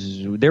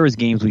 There was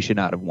games we should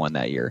not have won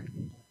that year.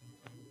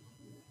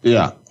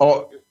 Yeah.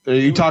 Oh, are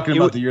you talking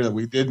about the year that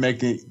we did make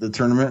the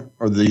tournament,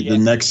 or the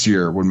next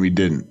year when we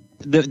didn't?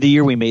 The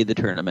year we made the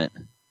tournament.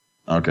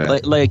 Okay.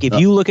 Like if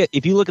you look at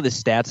the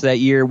stats that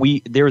year,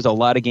 there was a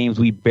lot of games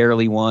we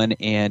barely won,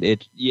 and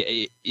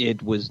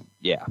it was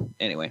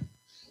Anyway.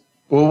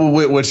 Well,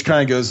 which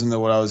kind of goes into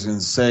what I was going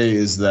to say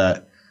is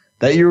that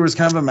year was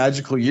kind of a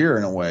magical year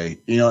in a way,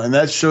 and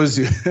that shows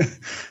you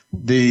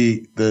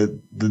the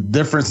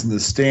difference in the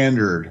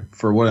standard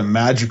for what a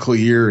magical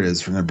year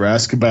is for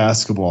Nebraska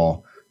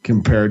basketball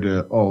compared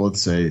to,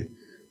 let's say,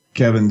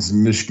 Kevin's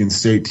Michigan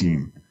State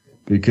team,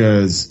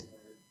 because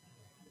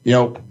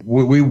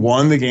we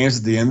won the games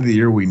at the end of the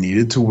year we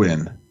needed to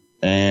win,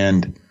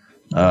 and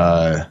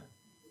so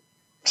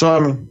I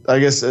mean, I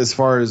guess as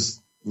far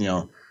as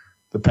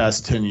the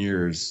past 10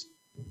 years,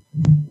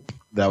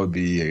 that would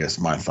be, I guess,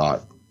 my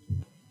thought.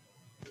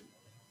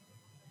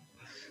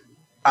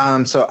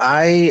 So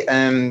I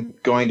am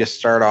going to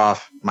start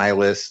off my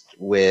list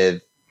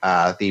with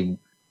the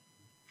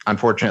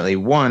unfortunately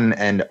one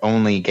and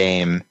only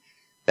game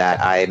that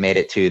I made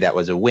it to that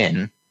was a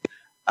win.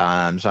 So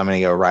I'm going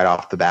to go right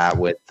off the bat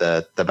with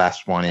the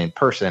best one in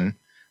person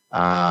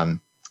of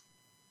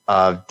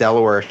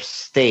Delaware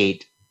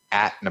State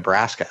at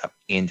Nebraska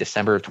in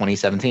December of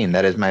 2017.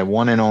 That is my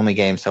one and only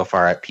game so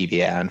far at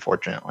PBA,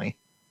 unfortunately.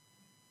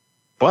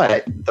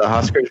 But the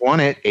Huskers won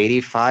it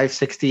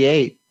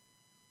 85-68.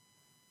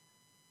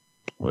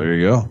 Well, there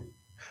you go.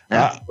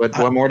 Yeah,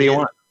 what more do you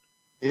want?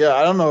 Yeah,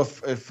 I don't know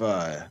if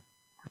we're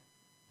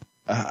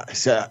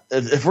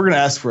going to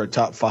ask for a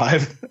top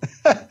five,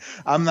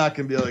 I'm not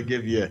going to be able to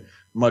give you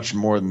much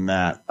more than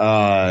that.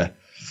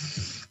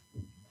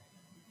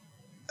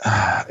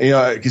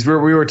 Because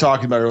we were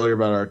talking about earlier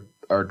about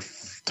our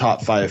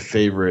top five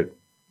favorite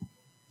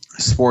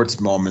sports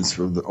moments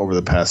over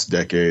the past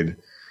decade,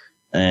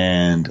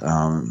 and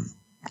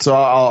so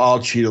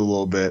I'll cheat a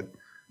little bit.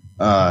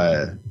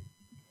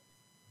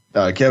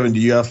 Kevin, do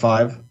you have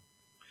five?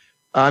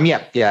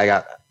 Yeah, I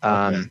got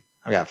I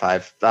got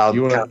five. I'll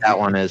count that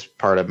one as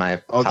part of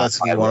my. Oh, that's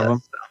one of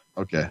them.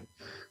 Okay,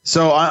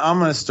 so I'm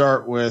going to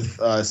start with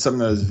something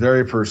that is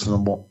very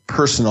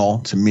personal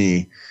to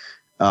me.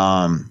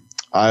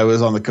 I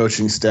was on the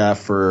coaching staff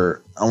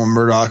for Elmer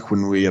Murdoch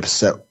when we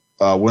upset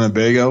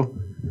Winnebago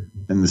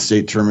in the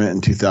state tournament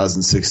in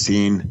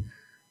 2016.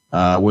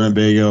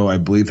 Winnebago, I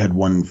believe, had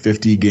won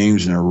 50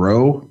 games in a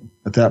row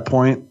at that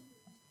point.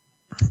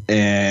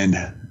 And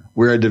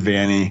we're at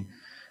Devaney,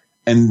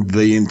 and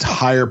the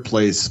entire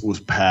place was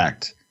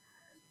packed.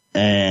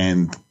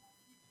 And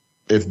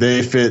if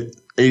they fit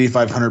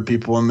 8,500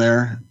 people in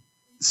there,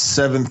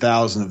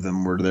 7,000 of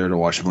them were there to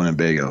watch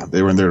Winnebago.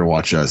 They weren't there to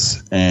watch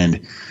us.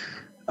 And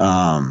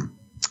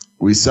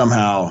we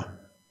somehow,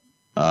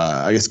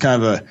 I guess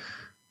kind of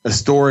a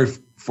story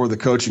for the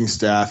coaching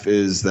staff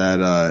is that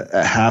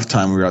at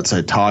halftime we were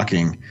outside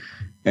talking,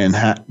 and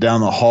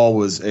down the hall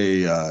was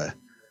a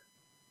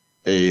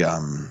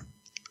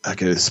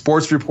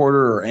sports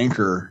reporter or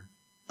anchor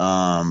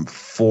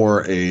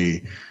for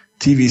a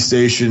TV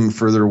station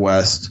further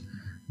west.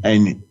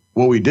 And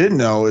what we didn't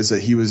know is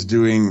that he was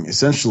doing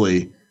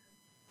essentially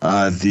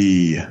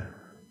the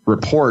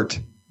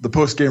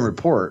post-game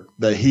report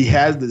that he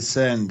had to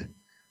send,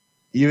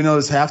 even though it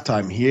was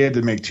halftime, he had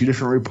to make two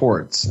different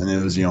reports. And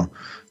it was,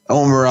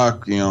 Elmer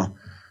Murdoch,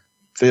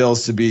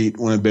 fails to beat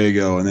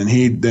Winnebago. And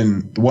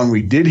then the one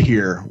we did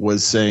hear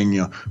was saying,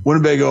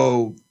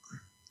 Winnebago,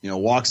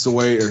 walks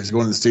away or is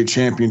going to the state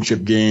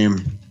championship game,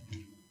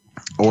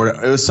 or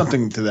it was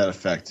something to that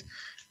effect.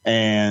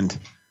 And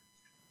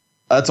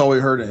that's all we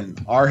heard.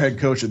 And our head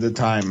coach at the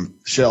time,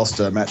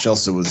 Matt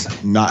Shelsta,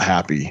 was not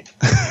happy.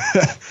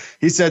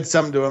 He said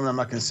something to him, and I'm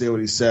not going to say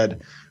what he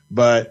said,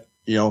 but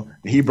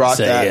he brought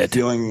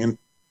feeling in.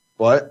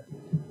 What?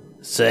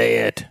 Say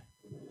it.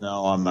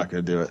 No, I'm not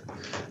going to do it.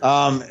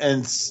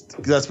 And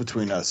that's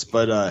between us.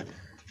 But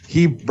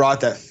he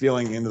brought that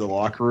feeling into the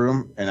locker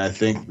room, and I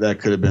think that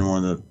could have been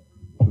one of the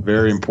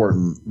very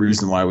important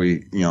reasons why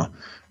we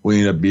we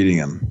ended up beating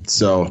them.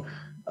 So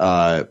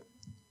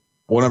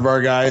one of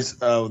our guys,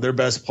 their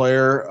best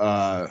player,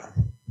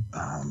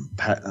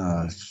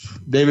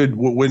 David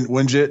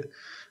Winget,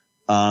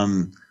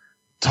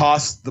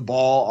 tossed the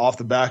ball off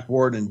the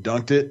backboard and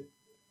dunked it.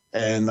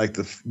 And like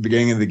the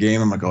beginning of the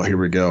game, I'm like, oh, here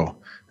we go.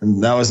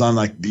 And that was on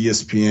like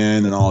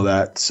ESPN and all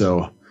that. So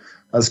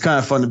that was kind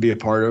of fun to be a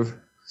part of.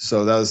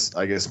 So that was,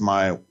 I guess,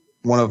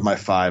 one of my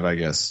 5, I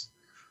guess.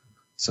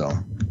 So,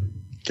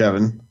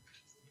 Kevin.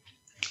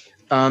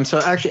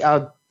 So actually,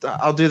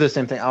 I'll do the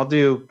same thing. I'll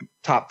do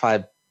top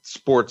 5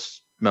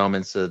 sports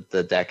moments of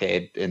the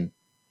decade and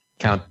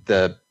count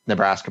the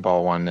Nebraska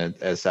ball one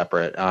as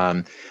separate.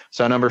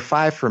 So number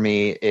 5 for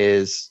me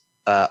is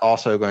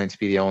also going to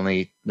be the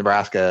only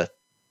Nebraska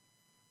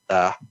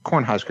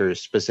Cornhuskers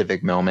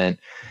specific moment,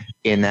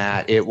 in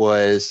that it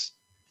was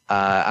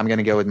I'm going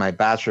to go with my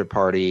bachelor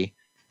party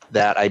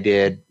that I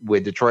did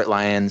with Detroit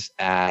Lions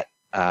at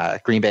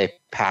Green Bay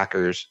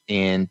Packers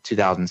in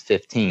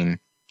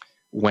 2015,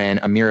 when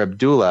Amir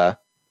Abdullah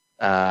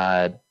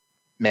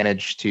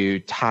managed to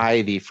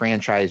tie the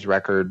franchise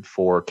record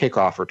for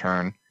kickoff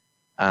return.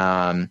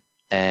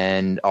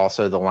 And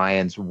also the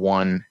Lions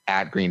won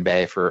at Green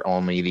Bay for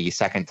only the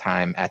second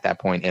time at that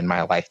point in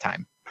my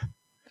lifetime.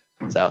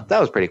 So that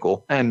was pretty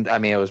cool. And I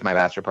mean, it was my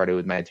bachelor party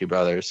with my 2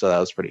 brothers, so that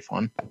was pretty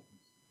fun.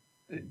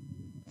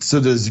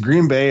 So does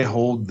Green Bay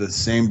hold the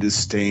same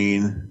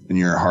disdain in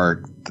your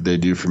heart that they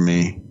do for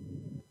me?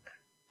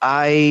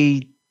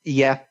 I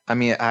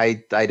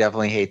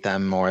definitely hate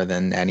them more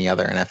than any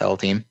other NFL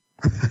team.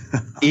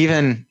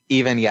 even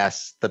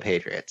yes, the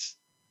Patriots,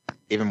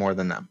 even more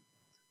than them.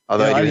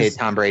 Although I do hate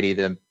Tom Brady,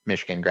 the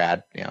Michigan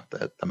grad,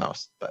 the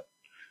most. But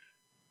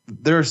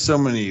there are so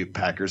many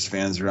Packers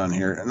fans around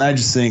here, and I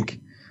just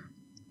think,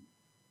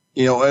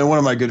 and one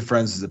of my good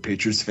friends is a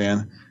Patriots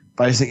fan,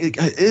 but I just think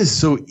it is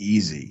so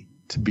easy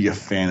to be a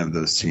fan of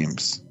those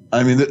teams.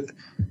 I mean,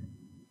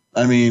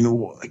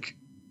 like,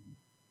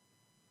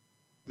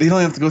 they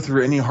don't have to go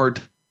through any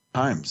hard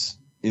times,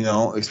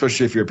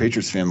 especially if you're a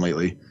Patriots fan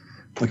lately.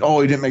 Like,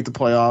 oh, he didn't make the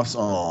playoffs.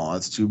 Oh,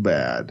 that's too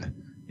bad,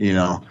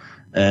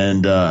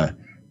 And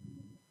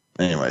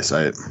anyways,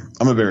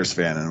 I'm a Bears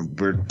fan, and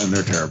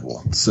they're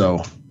terrible.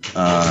 So,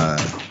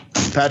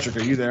 Patrick,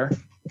 are you there?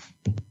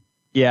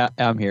 Yeah,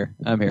 I'm here.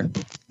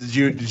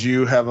 Did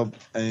you have a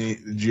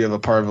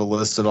part of a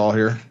list at all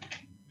here?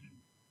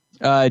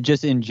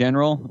 Just in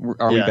general,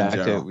 are we back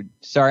to?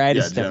 Sorry, I had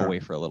to step away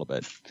for a little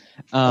bit.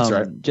 That's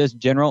right. Just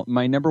general.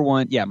 My number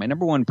one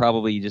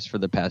probably just for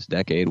the past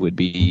decade would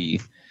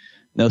be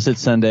No Sit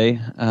Sunday.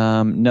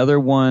 Another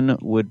one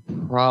would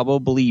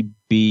probably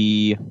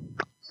be.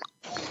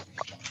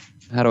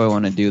 How do I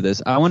want to do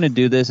this? I want to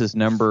do this as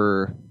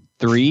number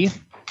 3. I'm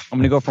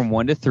going to go from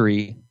 1 to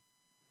 3.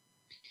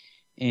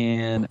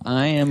 And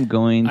I am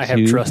going to. I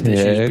have trust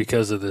issues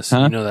because of this.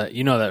 Huh?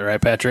 You know that,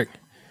 right, Patrick?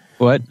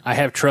 What? I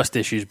have trust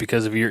issues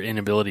because of your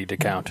inability to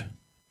count.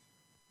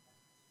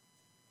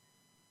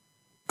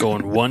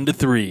 Going 1 to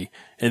 3,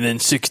 and then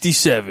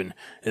 67,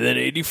 and then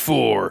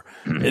 84,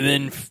 and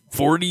then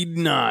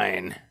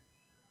 49.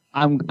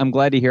 I'm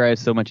glad to hear I have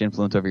so much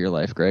influence over your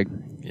life, Greg.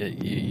 Yeah,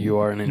 you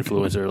are an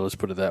influencer. Let's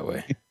put it that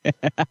way.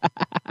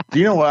 Do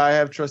you know why I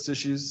have trust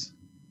issues?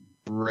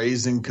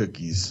 Raisin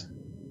cookies.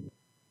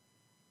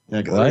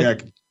 Yeah,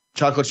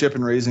 chocolate chip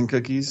and raisin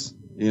cookies.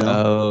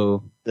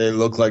 Oh. They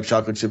look like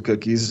chocolate chip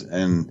cookies,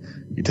 and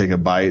you take a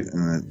bite,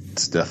 and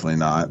it's definitely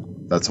not.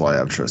 That's why I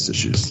have trust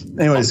issues.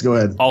 Anyways, go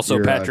ahead.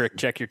 Also, Patrick,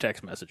 check your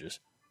text messages.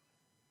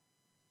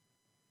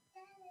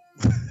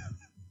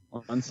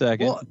 1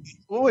 second.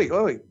 Well,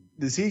 wait.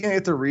 Is he gonna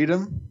get to read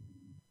them?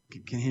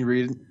 Can he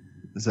read?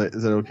 Is that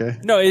okay?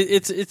 No,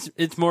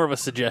 it's more of a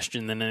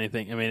suggestion than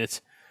anything. I mean,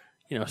 it's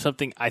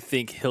something I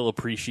think he'll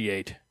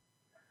appreciate.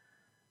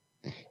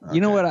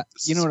 You know what I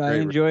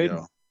enjoyed?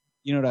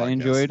 You know what I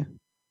enjoyed?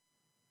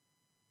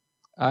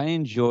 I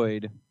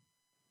enjoyed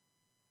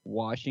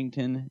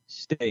Washington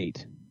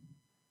State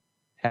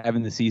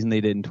having the season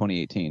they did in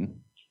 2018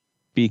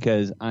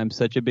 because I'm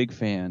such a big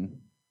fan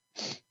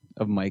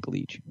of Mike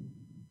Leach.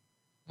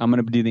 I'm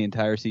going to do the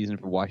entire season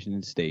for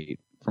Washington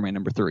State for my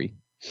number 3.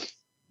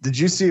 Did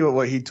you see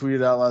what he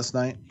tweeted out last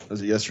night?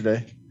 Was it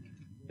yesterday?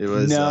 It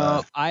was.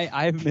 No, I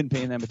haven't been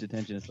paying that much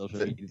attention to social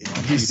media.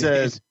 He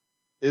said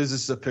it was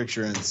just a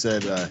picture and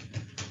said,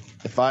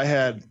 if I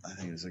had, I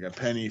think it was like a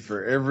penny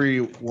for every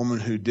woman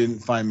who didn't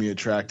find me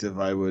attractive,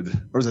 or it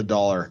was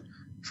 $1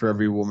 for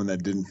every woman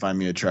that didn't find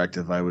me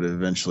attractive, I would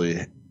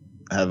eventually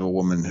have a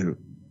woman who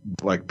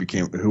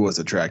who was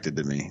attracted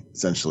to me.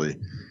 Essentially,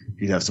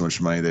 he'd have so much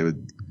money they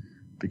would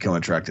become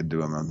attracted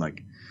to him. I'm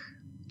like,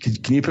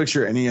 can you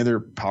picture any other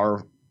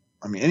Division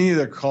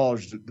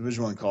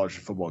I college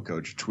football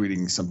coach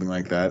tweeting something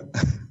like that?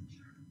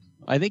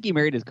 I think he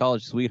married his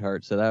college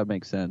sweetheart, so that would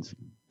make sense.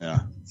 Yeah.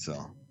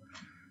 So,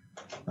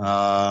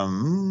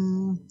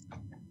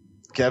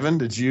 Kevin,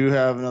 did you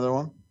have another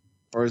one,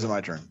 or is it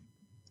my turn?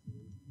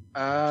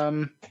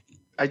 I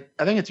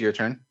think it's your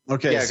turn.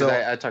 Okay. Yeah, so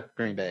I talked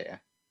Green Bay. Yeah.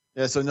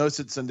 Yeah. So No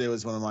Sit Sunday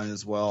was one of mine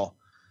as well.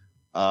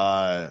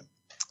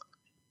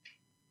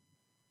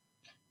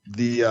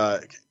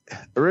 the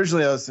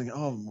originally I was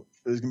thinking,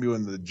 it was gonna be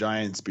when the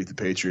Giants beat the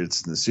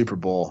Patriots in the Super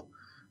Bowl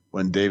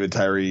when David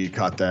Tyree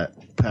caught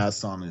that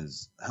pass on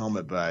his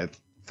helmet, but I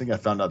think I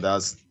found out that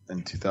was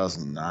in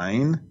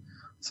 2009,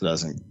 so that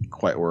doesn't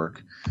quite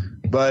work.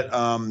 But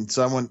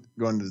so I went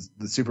going to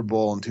the Super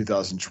Bowl in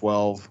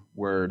 2012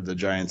 where the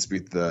Giants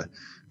beat the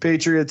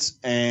Patriots,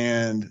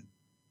 and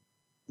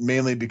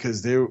mainly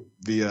because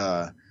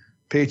the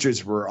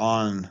Patriots were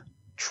on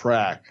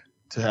track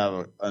to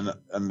have an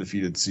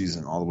undefeated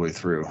season all the way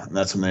through, and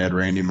that's when they had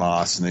Randy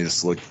Moss, and they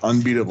just looked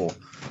unbeatable.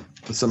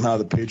 But somehow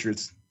the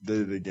Patriots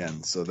did it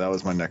again, so that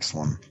was my next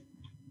one.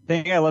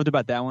 The thing I loved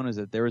about that one was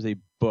that there was a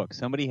book.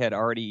 Somebody had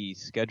already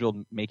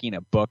scheduled making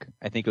a book.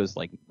 I think it was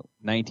like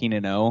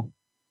 19-0.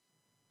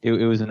 It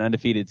was an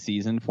undefeated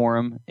season for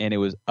him, and it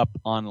was up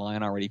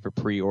online already for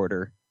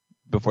pre-order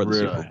before the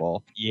Super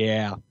Bowl.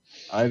 Yeah.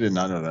 I did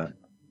not know that.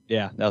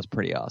 Yeah, that was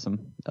pretty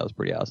awesome.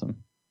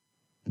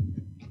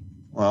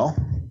 Well,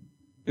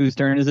 whose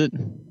turn is it?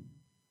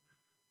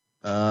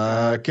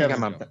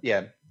 Kevin.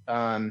 Yeah.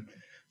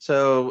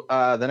 So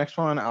the next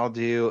one I'll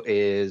do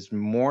is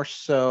more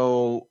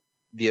so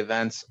the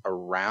events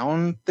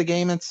around the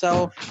game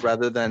itself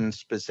rather than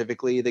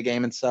specifically the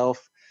game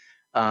itself.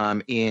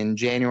 In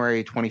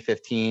January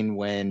 2015,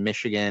 when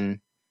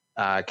Michigan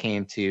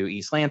came to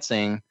East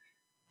Lansing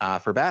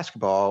for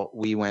basketball,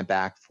 we went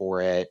back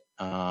for it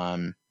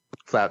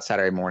flat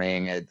Saturday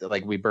morning.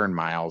 Like we burned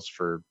miles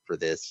for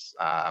this.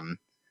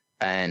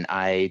 And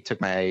I took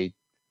my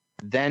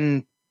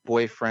then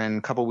boyfriend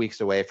a couple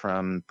weeks away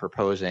from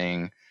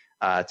proposing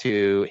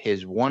to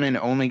his one and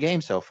only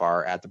game so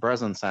far at the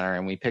Breslin Center.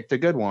 And we picked a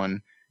good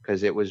one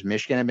because it was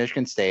Michigan and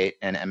Michigan State,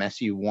 and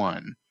MSU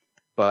won.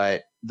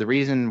 But the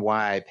reason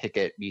why I pick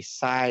it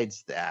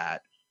besides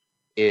that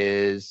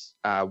is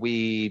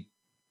we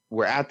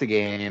were at the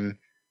game,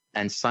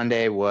 and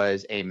Sunday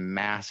was a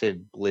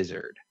massive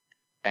blizzard.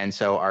 And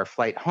so our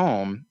flight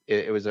home,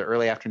 it was an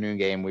early afternoon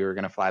game. We were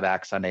going to fly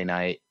back Sunday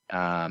night.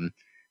 And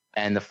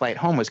the flight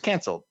home was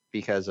canceled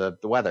because of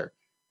the weather.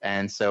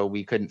 And so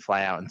we couldn't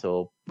fly out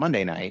until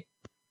Monday night.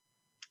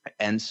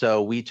 And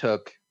so we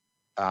took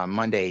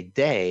Monday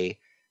day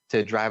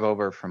to drive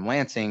over from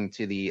Lansing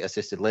to the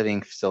assisted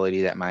living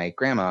facility that my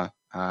grandma,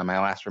 my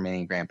last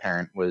remaining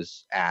grandparent,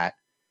 was at.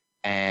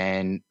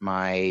 And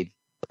my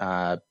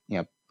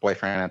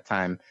boyfriend at the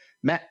time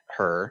met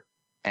her,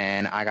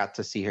 and I got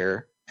to see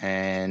her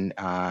and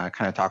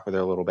kind of talk with her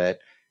a little bit.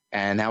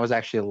 And that was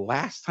actually the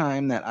last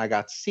time that I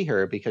got to see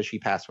her because she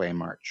passed away in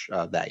March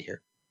of that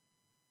year.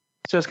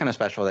 So it's kind of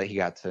special that he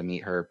got to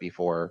meet her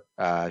before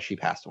she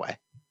passed away.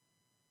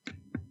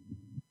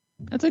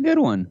 That's a good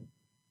one.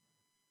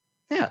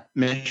 Yeah.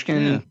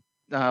 Michigan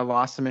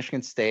lost to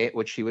Michigan State,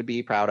 which he would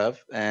be proud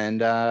of.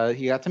 And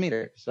he got to meet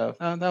her. So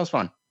that was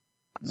fun.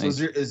 So nice.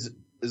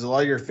 Is a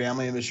lot of your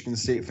family Michigan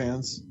State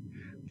fans?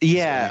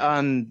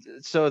 Yeah.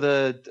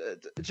 So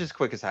just a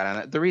quick aside on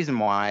it. The reason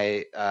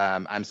why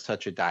I'm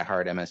such a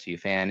diehard MSU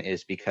fan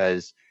is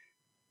because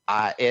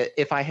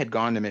if I had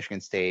gone to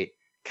Michigan State,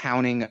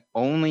 counting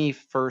only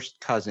first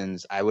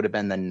cousins, I would have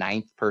been the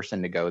 9th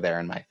person to go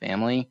there in my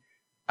family.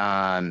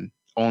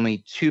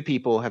 Only 2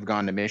 people have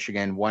gone to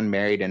Michigan, one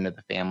married into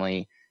the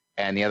family,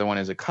 and the other one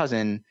is a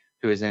cousin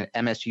who is an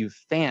MSU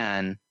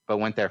fan, but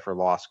went there for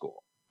law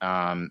school.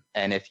 And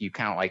if you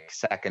count like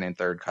second and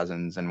third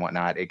cousins and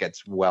whatnot, it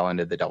gets well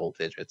into the double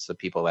digits of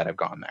people that have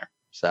gone there.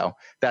 So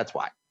that's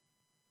why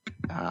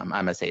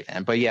I'm a State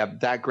fan. But yeah,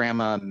 that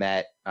grandma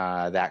met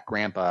that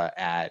grandpa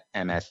at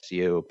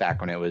MSU back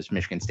when it was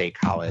Michigan State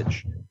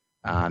College.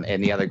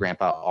 And the other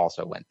grandpa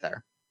also went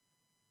there.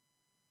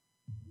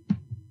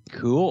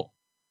 Cool.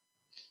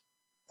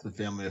 It's a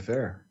family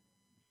affair.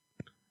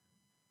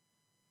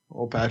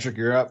 Well, Patrick,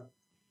 you're up.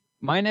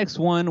 My next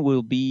one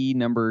will be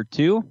number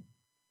 2.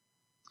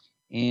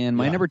 And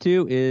my number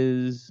 2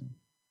 is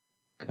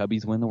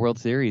Cubbies win the World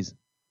Series.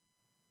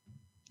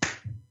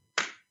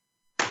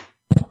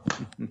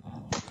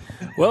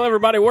 Well,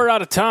 everybody, we're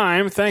out of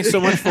time. Thanks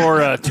so much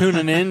for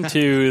tuning in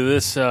to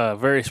this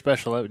very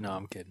special. No,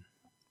 I'm kidding.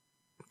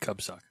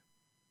 Cubs suck.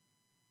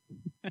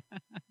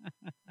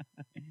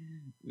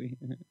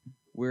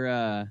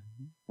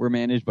 We're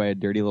managed by a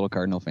dirty little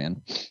Cardinal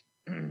fan.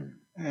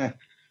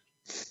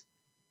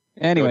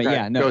 Anyway,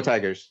 Go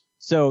Tigers.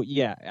 So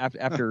yeah,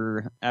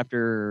 after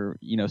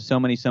so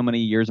many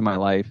years of my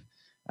life,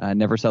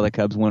 never saw the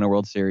Cubs win a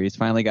World Series.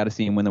 Finally got to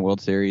see them win the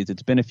World Series.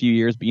 It's been a few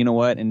years, but you know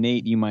what? And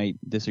Nate, you might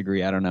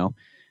disagree. I don't know,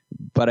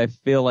 but I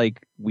feel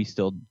like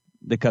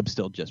the Cubs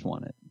still just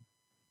won it.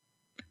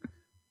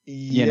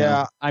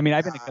 Yeah, I mean,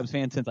 I've been a Cubs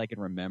fan since I can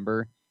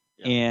remember,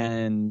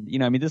 and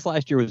this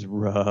last year was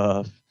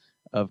rough,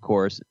 of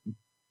course,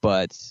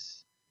 but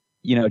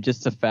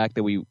just the fact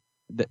that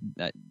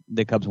that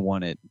the Cubs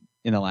won it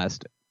in the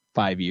last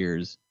 5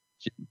 years,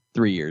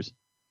 3 years.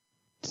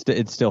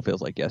 It still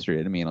feels like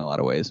yesterday to me in a lot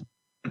of ways.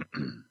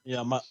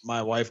 Yeah,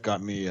 my wife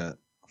got me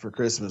for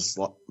Christmas,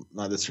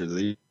 not this year,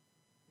 the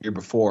year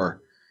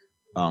before,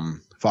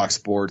 Fox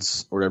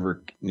Sports or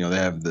whatever. They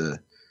have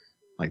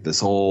this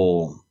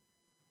whole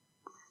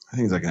I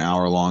think it's like an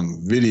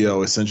hour-long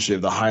video, essentially,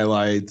 of the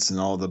highlights and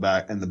all the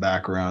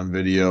background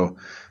video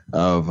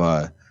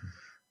of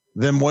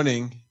them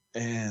winning.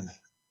 And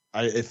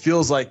it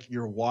feels like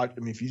you're watching.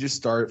 I mean, if you just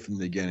start from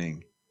the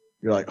beginning,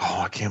 you're like,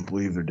 oh, I can't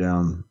believe they're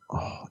down.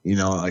 Oh,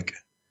 like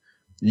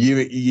you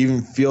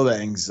even feel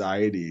that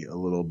anxiety a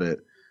little bit.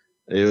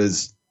 It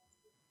was,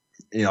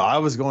 I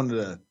was going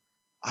to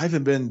I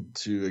haven't been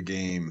to a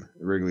game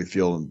at Wrigley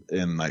Field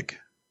in like,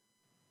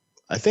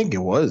 I think it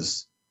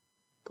was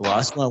the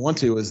last one I went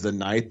to was the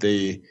night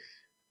they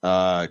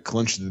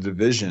clinched the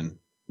division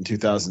in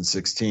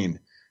 2016.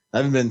 I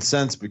haven't been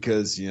since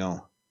because,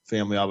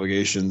 family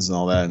obligations and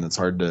all that, and it's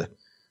hard to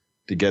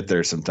get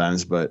there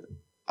sometimes. But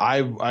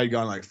I'd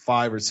gone like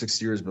 5 or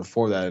 6 years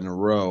before that in a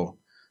row.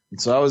 And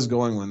so I was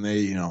going when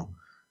they,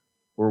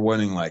 were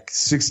winning like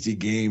 60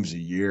 games a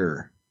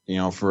year,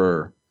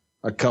 for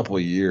a couple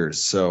of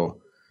years.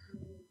 So,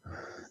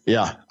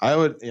 yeah,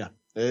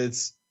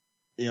 it's,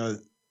 that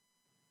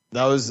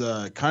was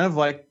kind of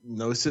like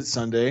No Sit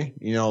Sunday,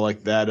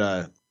 like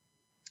that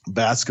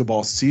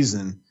basketball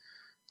season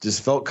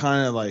just felt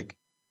kind of like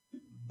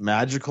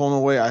magical in a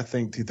way. I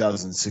think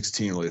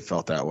 2016 really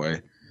felt that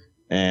way.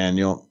 And,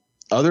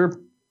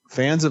 other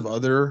fans of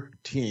other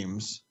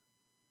teams,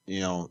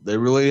 they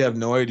really have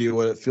no idea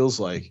what it feels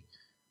like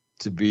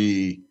to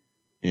be,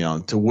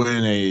 to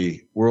win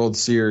a World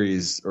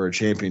Series or a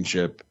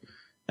championship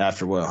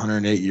after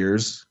 108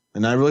 years.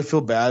 And I really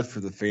feel bad for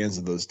the fans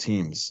of those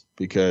teams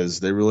because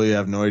they really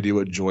have no idea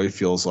what joy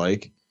feels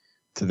like.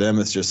 To them,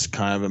 it's just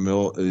kind of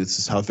it's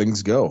just how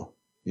things go.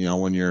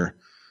 When you're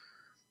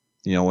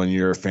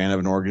a fan of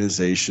an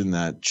organization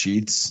that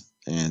cheats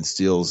and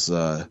steals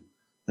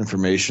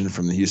information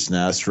from the Houston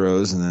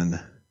Astros, and then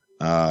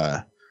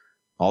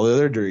all the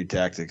other dirty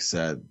tactics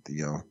that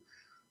the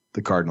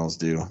Cardinals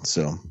do.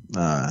 So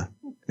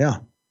yeah,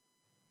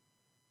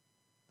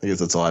 I guess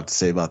that's all I have to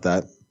say about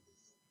that.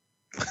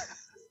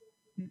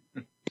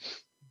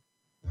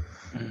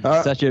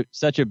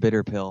 Such a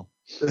bitter pill.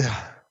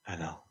 Yeah, I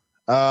know.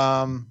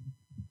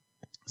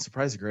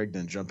 Surprised Greg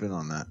didn't jump in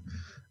on that.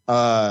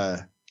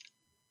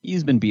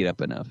 He's been beat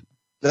up enough.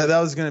 That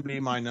was going to be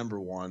my number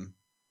one.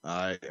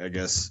 I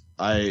guess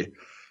I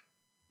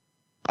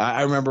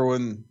remember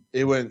when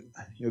it went.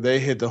 They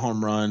hit the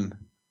home run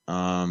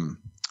to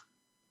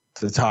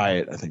tie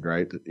it. I think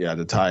right. Yeah,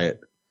 to tie it.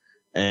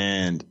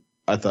 And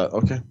I thought,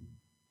 okay,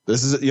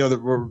 this is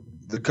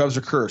the Cubs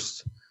are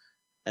cursed.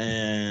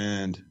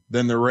 And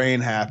then the rain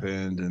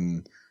happened,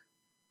 and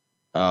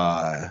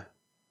it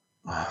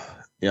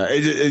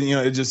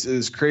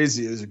was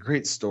crazy. It was a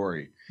great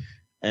story,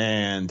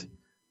 but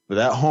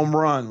that home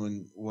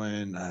run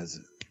when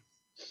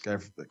guy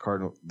for the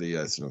Cardinals,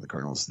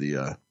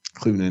 the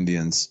Cleveland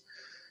Indians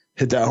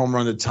hit that home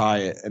run to tie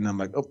it, and I'm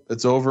like, oh,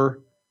 it's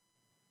over.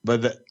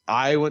 But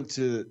I went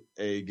to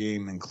a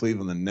game in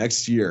Cleveland the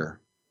next year.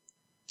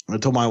 I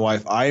told my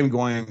wife I am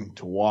going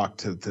to walk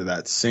to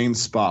that same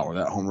spot where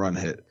that home run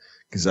hit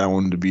because I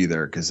wanted to be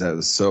there because that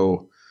was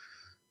so,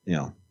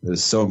 it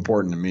was so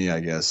important to me,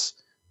 I guess.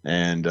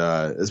 And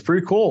it's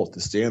pretty cool to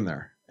stand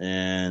there.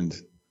 And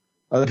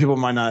other people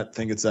might not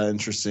think it's that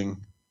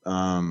interesting,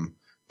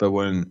 but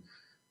when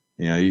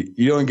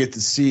you don't get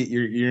to see,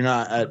 you're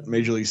not at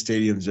major league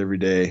stadiums every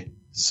day.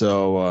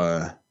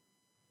 So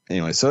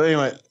anyway,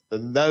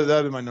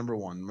 that is my number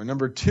one. My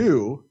number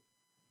two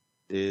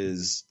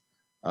is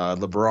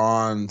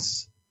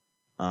LeBron's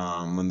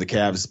when the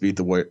Cavs beat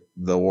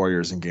the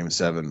Warriors in Game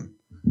 7.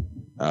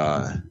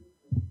 And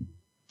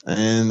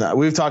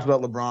we've talked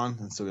about LeBron,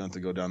 and so we don't have to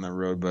go down that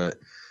road. But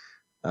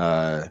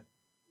that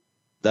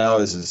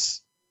was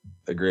just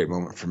a great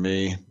moment for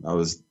me. I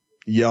was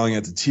yelling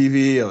at the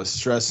TV. I was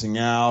stressing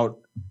out.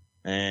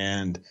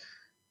 And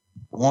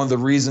one of the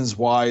reasons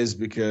why is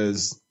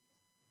because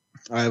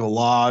I have a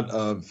lot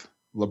of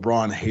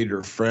LeBron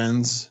hater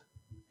friends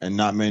and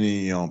not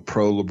many,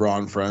 pro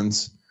LeBron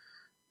friends.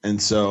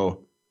 And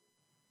so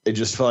it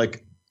just felt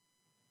like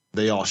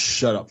they all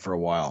shut up for a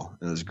while.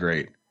 It was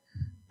great.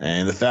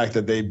 And the fact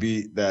that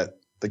the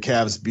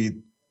Cavs beat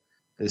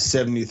a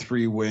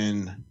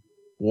 73-win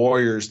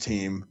Warriors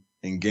team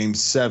in Game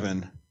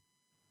 7,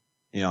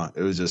 it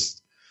was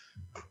just,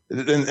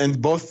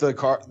 and both the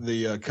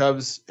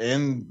Cubs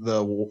and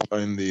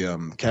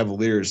the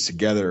Cavaliers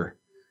together,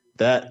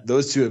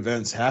 those two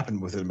events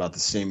happened within about the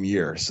same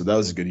year. So that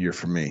was a good year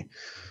for me.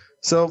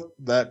 So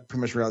that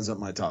pretty much rounds up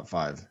my top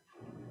 5.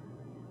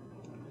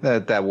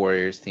 That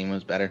Warriors team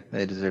was better.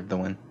 They deserved the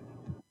win.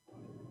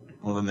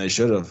 Well, then they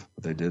should have,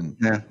 but they didn't.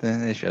 Yeah,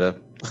 they should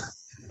have.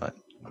 But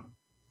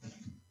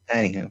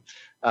anywho,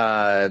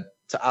 so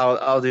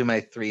I'll do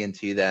my 3 and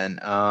 2 then.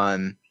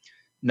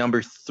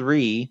 Number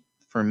 3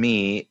 for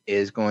me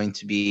is going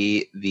to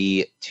be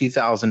the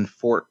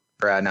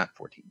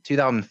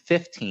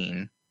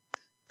 2015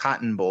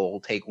 Cotton Bowl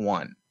Take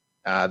 1.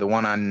 The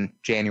one on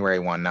January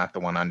 1, not the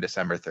one on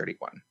December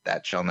 31.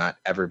 That shall not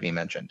ever be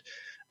mentioned.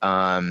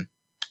 So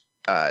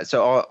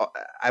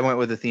I went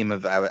with the theme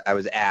of I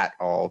was at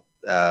all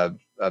of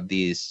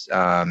these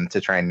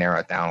to try and narrow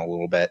it down a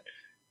little bit.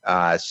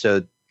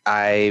 So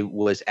I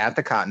was at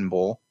the Cotton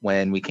Bowl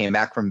when we came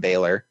back from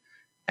Baylor,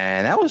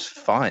 and that was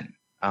fun.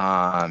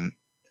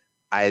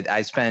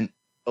 I spent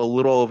a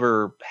little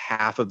over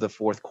half of the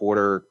fourth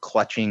quarter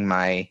clutching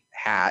my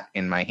hat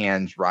in my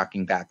hands,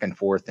 rocking back and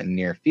forth in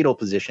near fetal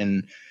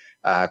position,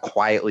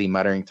 quietly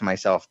muttering to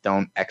myself,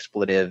 "Don't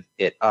expletive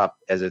it up,"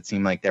 as it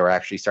seemed like they were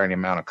actually starting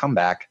to mount a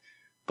comeback.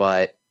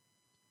 But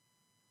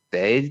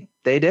they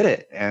did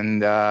it,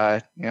 and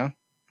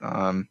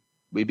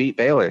we beat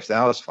Baylor, so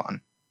that was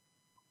fun.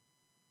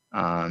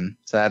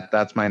 So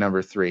that's my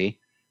number 3,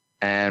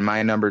 and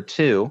my number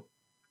 2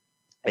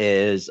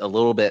 is a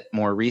little bit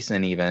more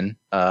recent even.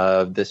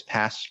 This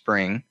past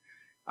spring,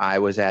 I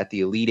was at the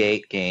Elite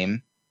Eight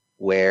game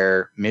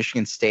where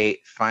Michigan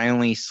State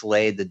finally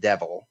slayed the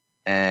Devil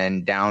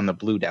and downed the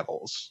Blue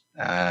Devils.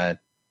 That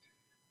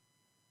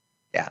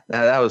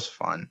was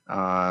fun.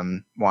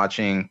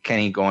 Watching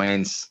Kenny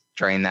Goins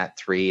drain that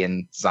 3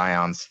 in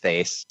Zion's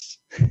face.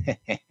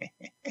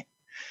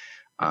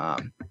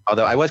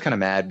 Although I was kind of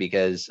mad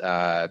because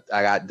I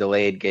got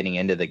delayed getting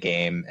into the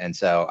game, and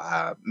so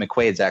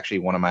McQuaid's actually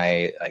one of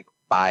my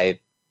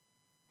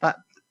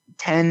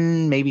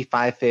 10, maybe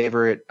 5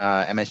 favorite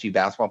MSU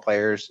basketball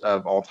players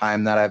of all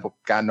time that I've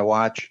gotten to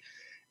watch,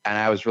 and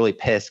I was really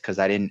pissed because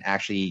I didn't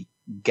actually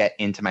get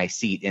into my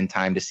seat in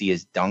time to see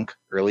his dunk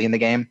early in the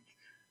game.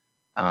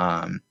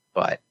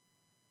 But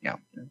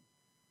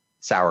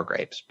sour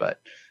grapes. But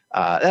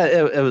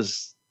it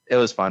was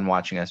fun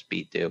watching us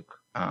beat Duke.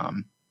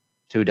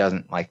 Who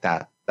doesn't like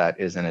that? That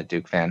isn't a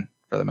Duke fan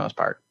for the most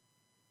part.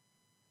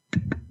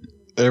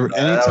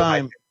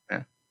 Anytime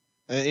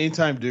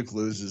Duke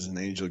loses, an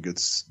angel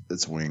gets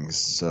its wings.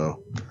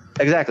 So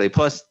exactly.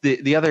 Plus,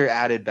 the other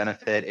added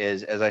benefit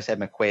is, as I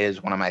said, McQuaid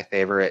is one of my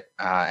favorite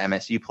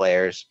MSU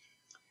players.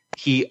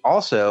 He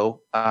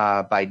also,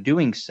 by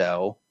doing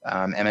so,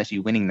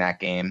 MSU winning that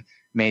game,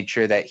 made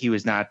sure that he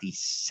was not the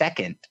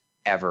second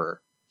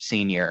ever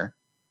senior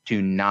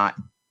to not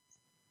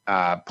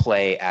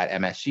play at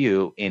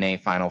MSU in a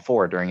Final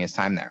Four during his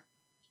time there.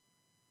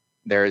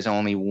 There is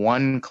only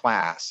one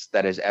class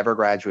that has ever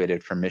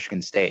graduated from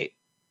Michigan State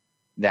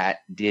that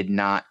did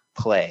not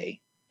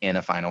play in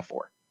a Final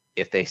Four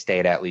if they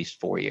stayed at least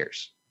 4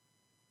 years.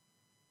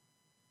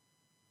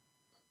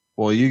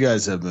 Well, you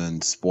guys have been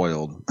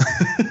spoiled.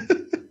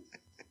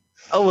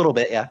 A little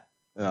bit, yeah.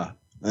 Yeah,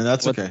 and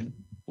that's okay.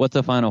 What's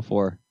a Final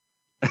Four?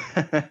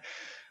 I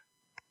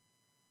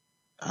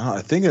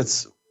think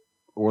it's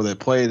where they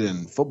played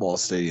in football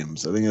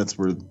stadiums. I think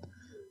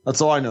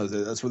that's all I know.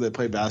 That's where they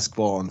play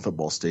basketball in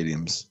football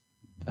stadiums.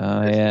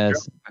 Oh,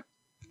 yes.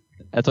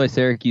 That's why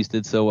Syracuse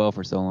did so well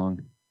for so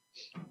long.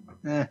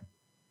 But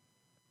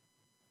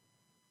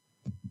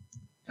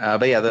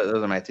yeah,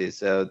 those are my 2.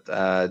 So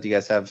do you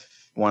guys have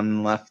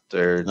one left?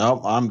 Or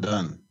No, I'm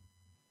done.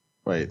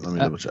 Wait, let me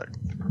double check.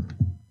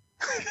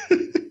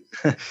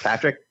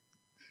 Patrick?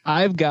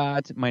 I've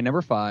got my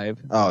number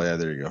 5. Oh, yeah,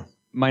 there you go.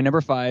 My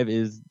number 5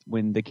 is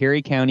when the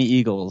Cary County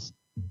Eagles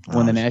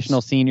won the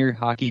National Senior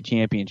Hockey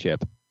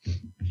Championship.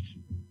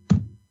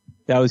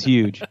 That was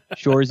huge.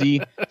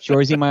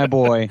 Shorzy, my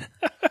boy,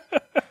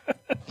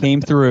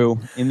 came through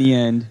in the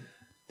end.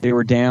 They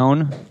were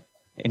down,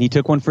 and he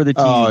took one for the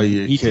team. Oh,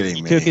 you're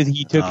kidding me.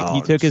 He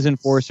took his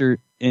enforcer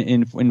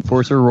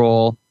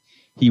role.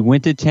 He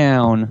went to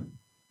town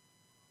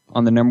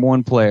on the number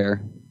 1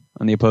 player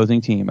on the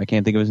opposing team. I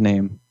can't think of his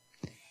name.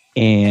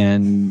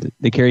 And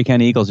the Cary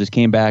County Eagles just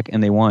came back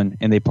and they won,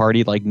 and they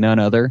partied like none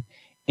other,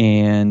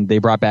 and they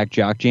brought back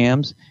Jock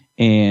Jams,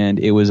 and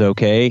it was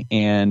okay.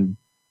 And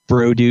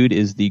Bro Dude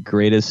is the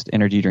greatest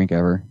energy drink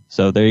ever.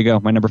 So there you go,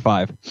 my number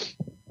 5.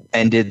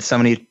 And did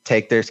somebody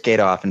take their skate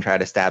off and try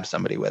to stab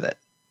somebody with it?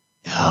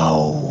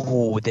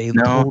 No, they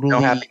No, totally.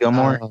 don't have to go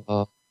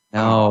more.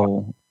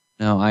 No,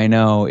 I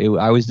know.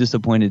 I was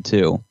disappointed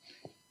too,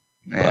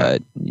 Yeah.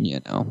 but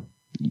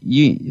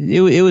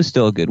it was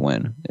still a good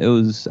win. It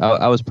was.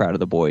 I was proud of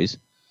the boys.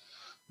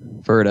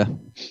 Ferda.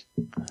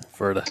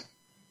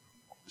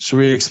 Should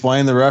we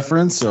explain the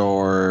reference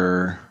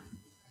or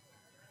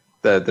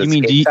The You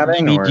mean skate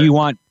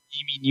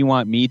you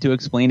want me to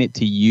explain it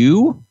to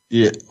you?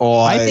 Yeah. Oh,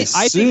 I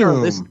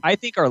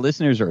think our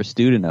listeners are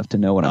astute enough to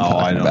know what I'm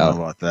talking I about. don't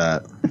know about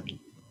that.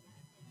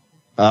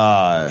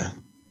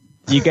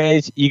 You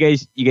guys need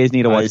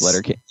to watch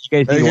Letterkenny.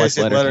 You guys need to watch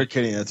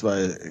Letterkenny. That's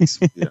why. That's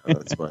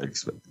why I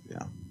expect.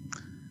 Yeah.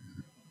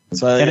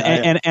 So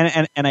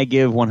and I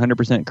give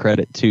 100%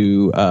 credit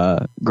to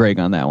Greg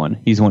on that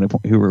one. He's the one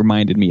who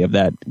reminded me of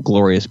that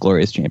glorious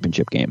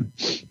championship game.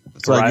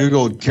 So I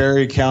googled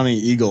Cary County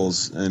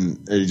Eagles, and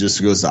it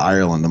just goes to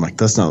Ireland. I'm like,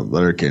 that's not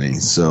Letterkenny.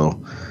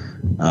 So,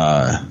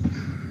 I've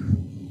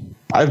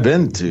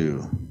been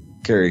to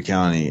Cary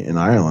County in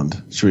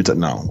Ireland. Should we?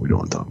 No, we don't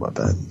want to talk about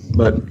that.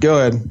 But go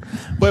ahead.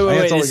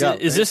 Wait. Is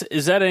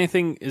that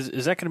anything?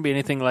 Is that going to be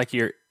anything like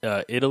your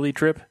Italy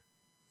trip?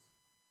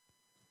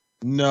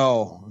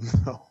 No,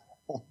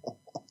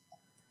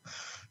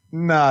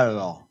 not at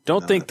all.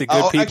 Don't think the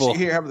good people. Actually,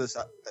 here, how about this?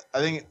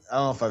 I don't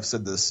know if I've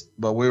said this,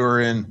 but we were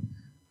in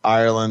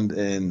Ireland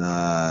in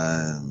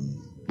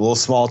little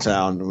small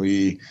town.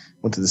 We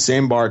went to the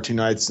same bar 2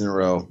 nights in a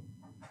row,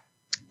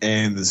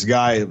 and this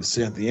guy was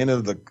sitting at the end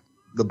of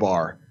the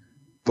bar,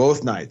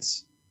 both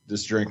nights,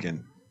 just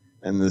drinking.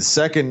 And the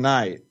second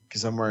night,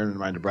 because I'm wearing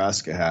my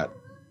Nebraska hat,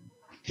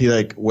 he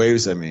like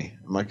waves at me.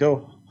 I'm like,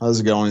 "Oh, how's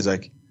it going?" He's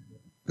like,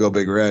 "Go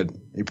Big Red."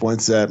 He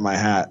points at my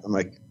hat. I'm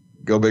like,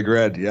 "Go Big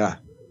Red, yeah."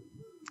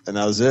 And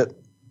that was it.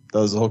 That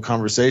was the whole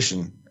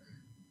conversation.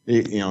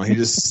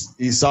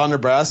 He saw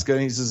Nebraska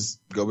and he says,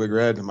 "Go Big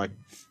Red." I'm like,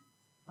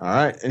 "All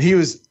right." And he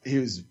was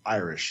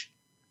Irish,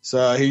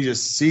 so he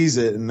just sees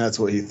it and that's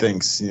what he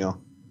thinks.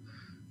 So,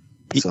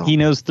 he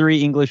knows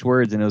 3 English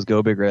words and knows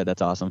 "Go Big Red."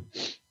 That's awesome.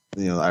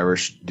 The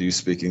Irish do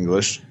speak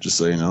English, just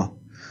so you know.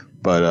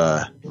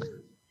 But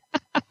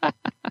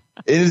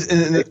it is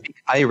they speak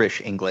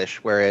Irish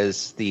English,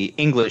 whereas the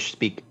English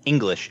speak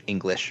English,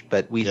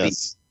 but we speak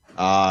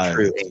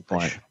true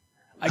English.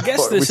 I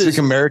guess we speak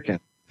American.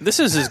 This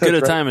is as good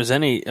a time as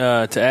any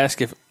to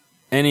ask if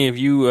any of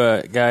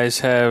you guys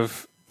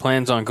have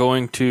plans on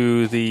going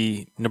to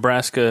the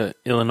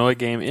Nebraska-Illinois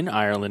game in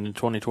Ireland in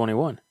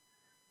 2021.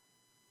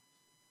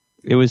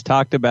 It was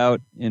talked about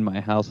in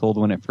my household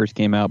when it first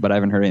came out, but I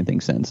haven't heard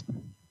anything since.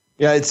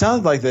 Yeah, it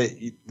sounds like that.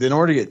 In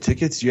order to get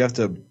tickets, you have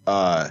to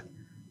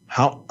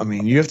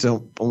you have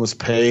to almost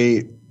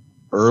pay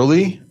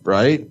early,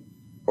 right?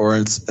 Or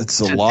it's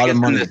a lot of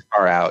money. This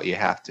far out, you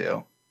have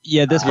to.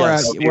 Yeah, this far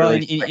out. Well,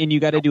 really and you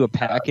got to do a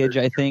package,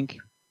 I think.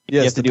 Yes,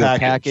 you have to do a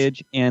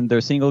package, and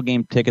their single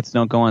game tickets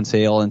don't go on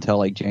sale until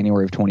like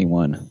January of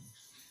 21.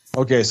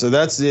 Okay, so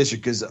that's the issue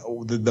because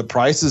the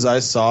prices I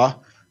saw,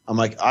 I'm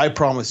like, I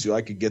promise you,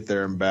 I could get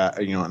there and back,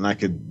 and I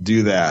could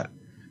do that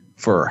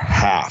for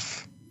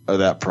half of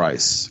that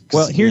price.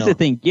 Well, here's the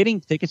thing: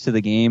 getting tickets to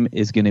the game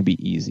is going to be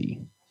easy.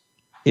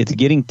 It's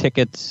getting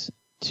tickets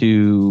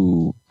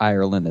to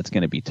Ireland that's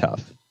going to be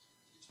tough.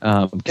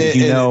 Because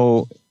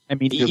either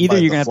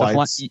you're going to have to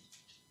fly.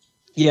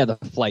 Yeah, the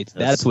flights.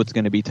 That's what's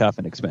going to be tough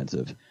and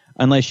expensive.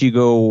 Unless you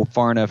go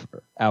far enough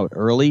out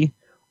early,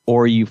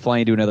 or you fly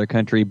into another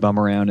country, bum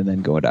around, and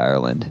then go to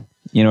Ireland.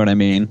 You know what I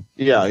mean?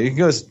 Yeah, you can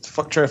go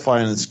try to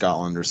fly into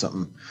Scotland or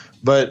something.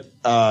 But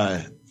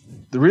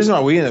the reason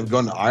why we ended up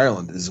going to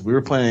Ireland is we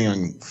were planning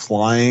on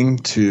flying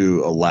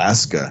to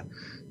Alaska,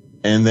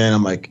 and then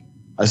I'm like,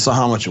 I saw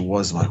how much it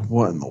was. I'm like,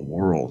 what in the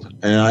world?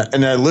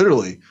 And I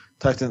literally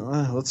typed in,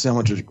 let's see how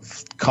much it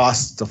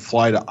costs to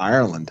fly to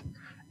Ireland.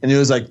 And it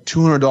was like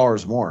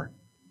 $200 more.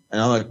 And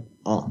I'm like,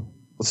 oh,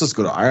 let's just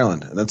go to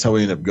Ireland. And that's how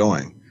we ended up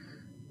going.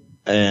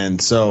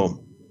 And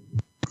so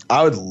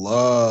I would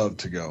love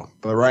to go.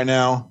 But right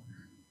now,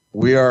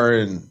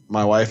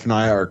 my wife and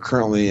I are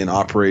currently in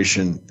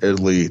Operation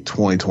Italy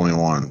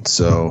 2021.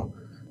 So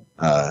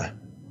I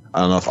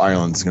don't know if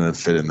Ireland's going to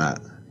fit in that.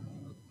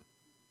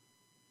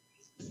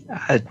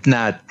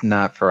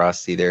 Not for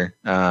us either.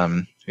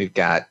 We've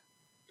got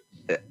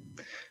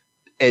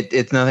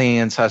it's nothing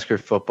against Husker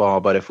football,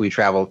 but if we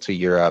travel to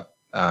Europe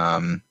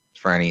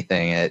for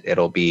anything,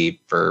 it'll be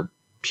for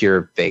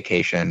pure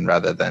vacation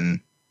rather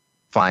than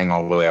flying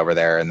all the way over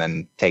there and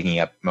then taking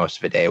up most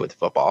of a day with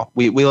football.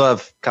 We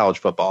love college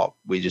football.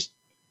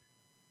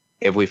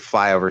 If we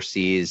fly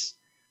overseas,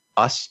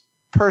 us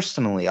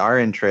personally, our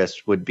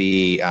interest would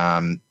be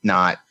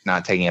not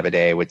taking up a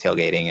day with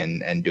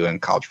tailgating and doing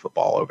college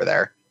football over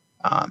there.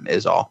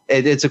 Is all.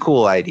 It's a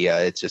cool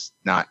idea. It's just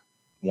not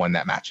one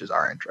that matches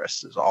our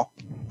interests. Is all.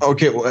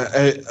 Okay. Well,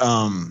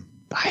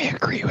 I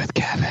agree with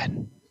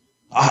Kevin.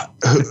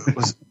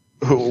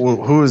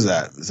 Who is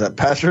that? Is that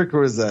Patrick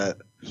or is that?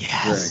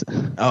 Yes.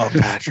 Greg? Oh,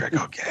 Patrick.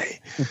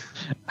 Okay.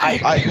 I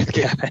agree with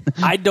Kevin.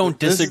 I don't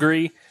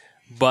disagree,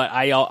 but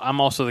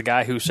I'm also the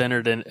guy who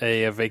centered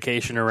a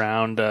vacation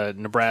around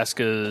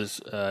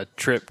Nebraska's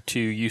trip to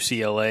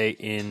UCLA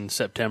in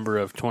September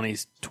of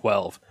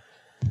 2012.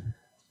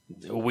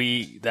 Were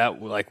you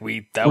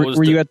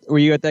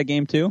at that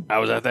game too? I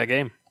was at that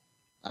game.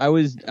 I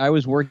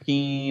was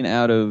working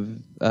out of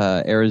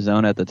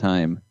Arizona at the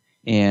time,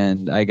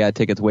 and I got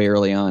tickets way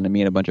early on, and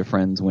me and a bunch of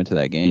friends went to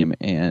that game,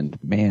 and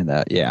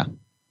man, yeah,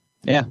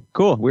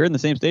 cool. We were in the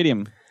same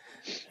stadium,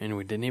 and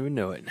we didn't even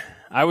know it.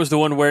 I was the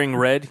one wearing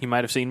red. You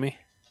might have seen me.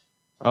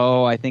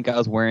 Oh, I think I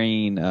was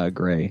wearing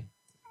gray.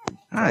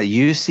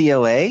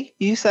 UCLA,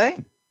 you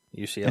say?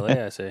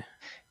 UCLA, I say.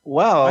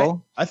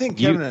 Well, I think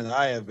Kevin and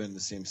I have been in the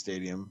same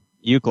stadium.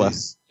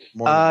 UCLA.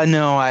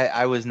 No,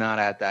 I was not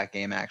at that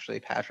game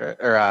actually,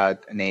 Patrick or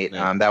Nate.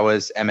 That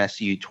was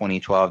MSU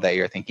 2012 that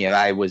you're thinking of.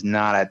 I was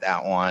not at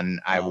that one.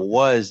 I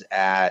was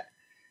at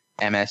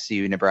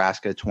MSU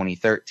Nebraska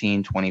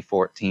 2013,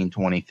 2014,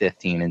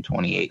 2015, and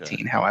 2018.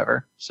 Okay.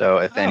 However, so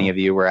if any of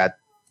you were at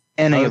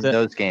any of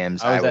those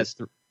games, I was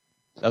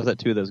at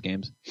 2 of those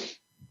games.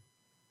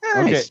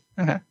 Nice.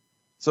 Okay.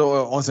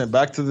 So once again,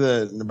 back to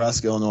the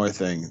Nebraska-Illinois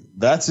thing.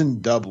 That's in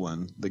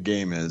Dublin. The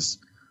game is.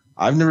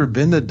 I've never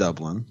been to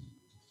Dublin.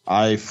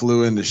 I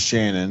flew into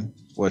Shannon,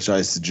 which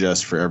I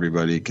suggest for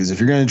everybody because if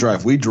you're going to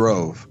drive, we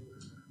drove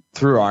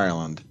through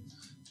Ireland,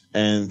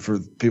 and for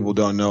people who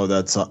don't know,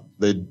 that's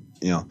they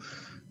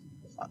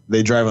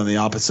they drive on the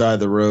opposite side of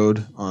the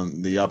road,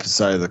 on the opposite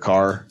side of the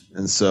car.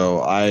 And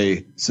so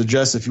I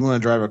suggest if you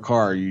want to drive a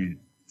car, you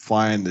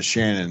fly into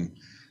Shannon,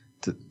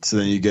 so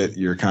then you get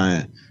your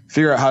kind of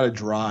figure out how to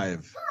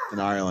drive in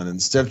Ireland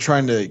instead of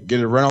trying to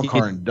get a rental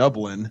car in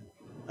Dublin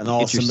and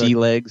all Get your sea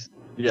legs.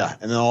 Yeah,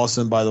 and then all of a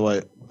sudden, by the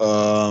way,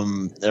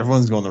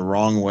 everyone's going the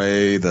wrong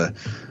way. The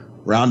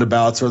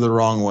roundabouts are the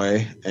wrong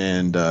way,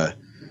 and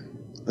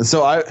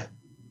so I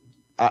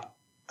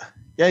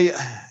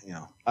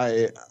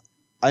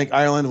think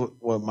Ireland.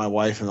 What my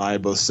wife and I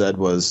both said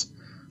was,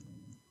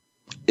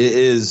 it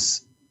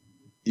is.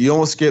 You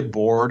almost get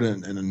bored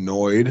and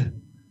annoyed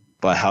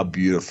by how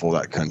beautiful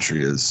that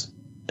country is,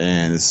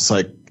 and it's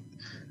like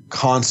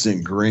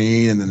constant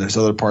green, and then there's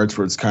other parts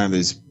where it's kind of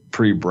these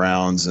pretty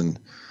browns, and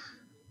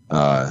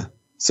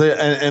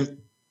and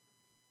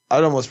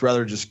I'd almost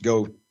rather just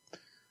go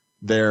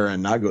there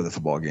and not go to the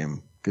football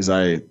game because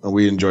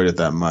we enjoyed it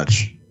that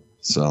much.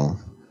 So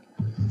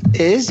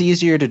it is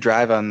easier to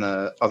drive on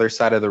the other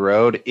side of the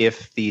road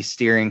if the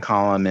steering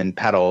column and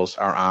pedals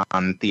are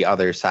on the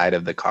other side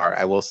of the car.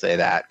 I will say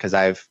that because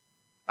I've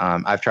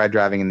tried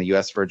driving in the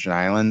U.S. Virgin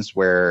Islands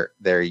where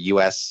they're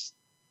U.S.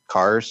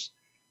 cars,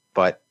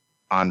 but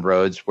on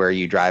roads where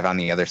you drive on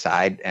the other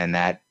side, and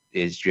that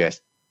is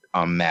just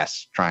a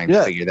mess trying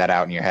to figure that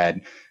out in your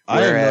head.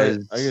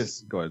 Whereas, I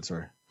guess go ahead,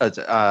 sorry.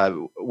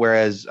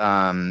 Whereas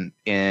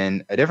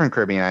in a different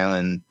Caribbean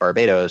island,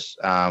 Barbados,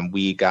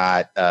 we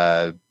got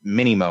a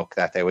mini moke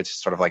that day, which is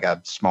sort of like a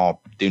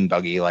small dune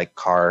buggy like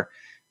car,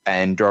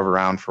 and drove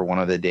around for one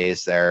of the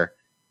days there.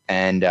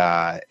 And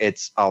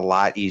it's a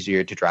lot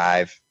easier to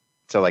drive,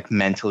 to like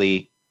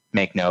mentally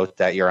make note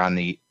that you're on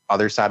the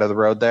other side of the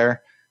road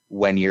there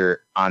when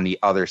you're on the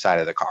other side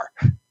of the car.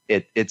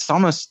 It's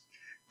almost,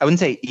 I wouldn't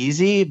say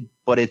easy,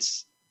 but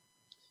it's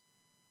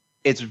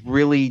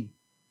really,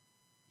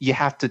 you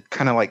have to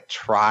kind of like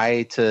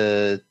try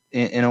to,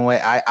 in a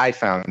way, I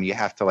found you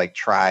have to like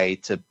try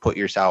to put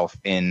yourself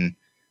in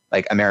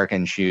like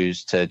American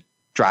shoes to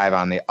drive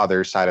on the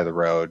other side of the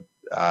road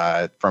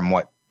from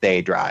what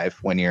they drive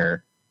when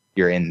you're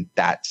in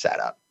that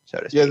setup, so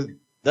to speak. Yeah,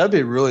 that'd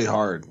be really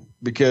hard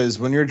because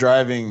when you're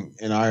driving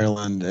in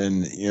Ireland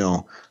and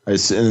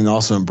and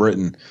also in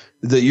Britain,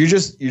 that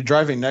you're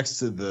driving next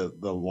to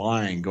the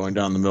line going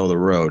down the middle of the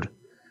road.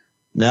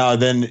 Now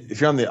then, if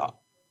you're on the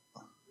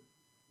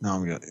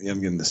I'm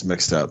getting this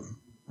mixed up,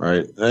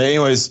 right?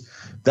 Anyways,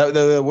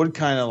 that would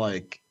kind of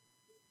like,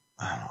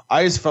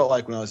 I just felt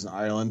like when I was in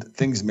Ireland,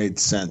 things made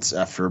sense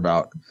after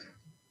about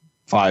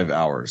 5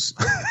 hours.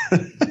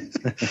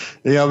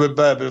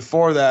 But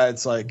before that,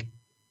 it's like,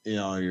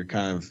 you're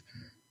kind of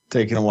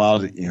taking a while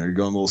to, you're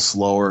going a little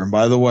slower. And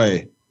by the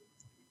way,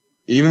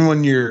 even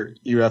when you're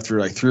after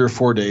like 3 or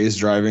 4 days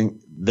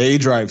driving, they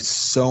drive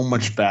so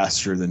much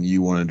faster than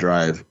you want to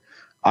drive.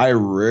 I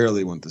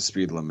rarely went the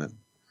speed limit.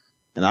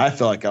 And I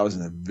felt like I was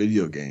in a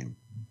video game,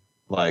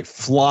 like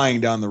flying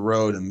down the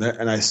road, and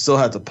I still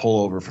had to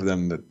pull over for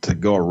them to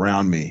go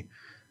around me,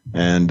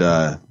 and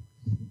I'd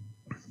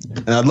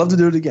love to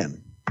do it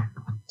again.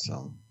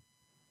 So,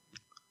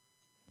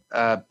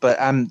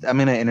 but I'm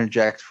going to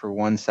interject for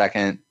 1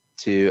 second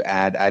to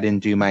add. I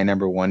didn't do my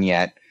number one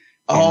yet.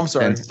 Oh, I'm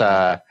sorry.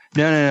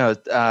 No.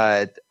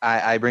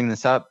 I bring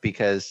this up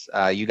because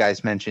you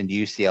guys mentioned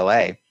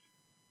UCLA.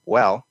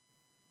 Well,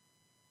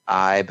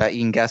 I bet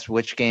you can guess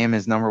which game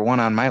is number one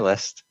on my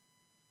list.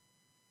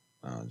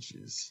 Oh,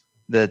 jeez.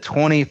 The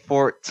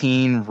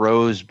 2014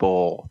 Rose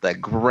Bowl, the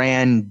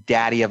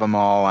granddaddy of them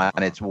all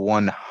on its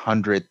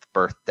 100th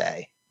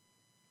birthday.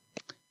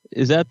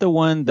 Is that the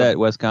one that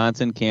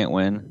Wisconsin can't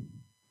win?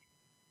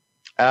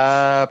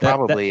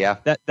 Probably, yeah.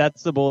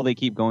 That's the bowl they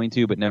keep going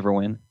to but never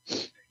win.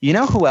 You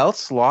know who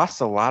else lost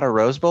a lot of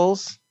Rose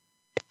Bowls?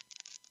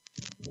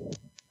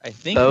 I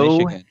think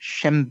Michigan.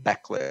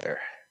 Schembechler.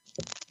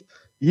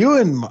 You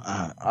and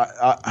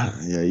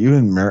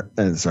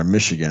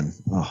Michigan.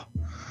 Oh.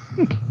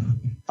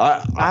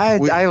 I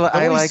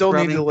like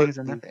rubbing things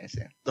in their face.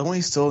 Yeah. Don't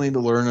we still need to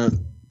learn it?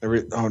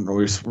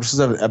 We're supposed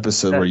to have an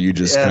episode where you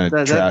just kind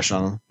of trash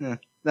on them.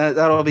 Yeah,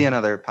 that'll be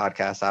another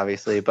podcast,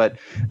 obviously. But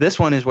this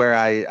one is where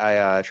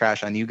I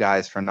trash on you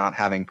guys for not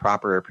having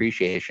proper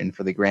appreciation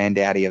for the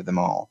granddaddy of them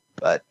all.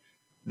 But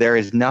there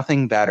is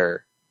nothing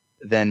better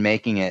than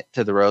making it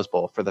to the Rose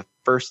Bowl for the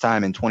first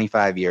time in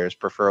 25 years.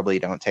 Preferably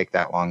don't take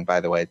that long, by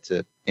the way,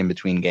 to in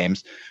between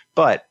games.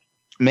 But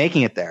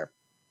making it there,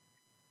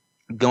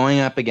 going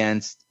up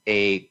against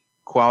a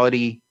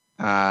quality,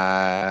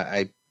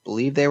 I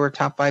believe they were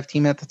top 5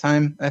 team at the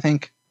time, I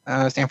think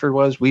Stanford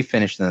was. We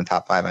finished in the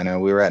top 5, I know.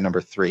 We were at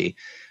number 3.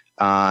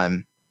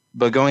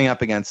 But going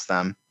up against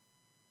them,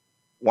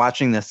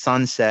 watching the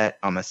sunset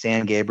on the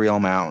San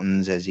Gabriel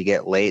Mountains as you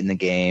get late in the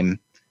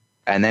game,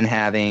 and then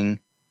having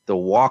the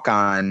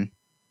walk-on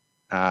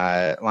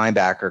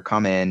linebacker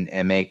come in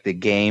and make the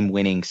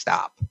game-winning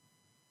stop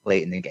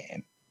late in the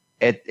game.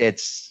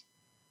 It's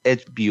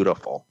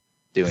beautiful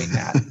doing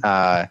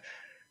that.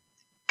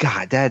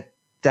 God,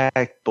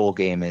 that bowl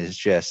game is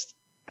just,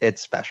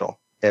 it's special.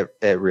 It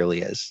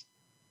really is.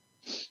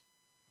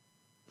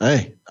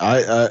 Hey,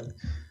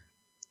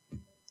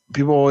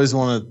 people always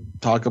want to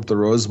talk up the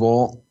Rose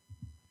Bowl,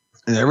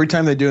 and every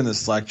time they do in the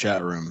Slack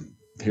chat room,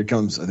 here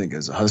comes, I think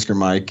it's Husker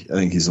Mike. I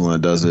think he's the one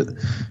that does it.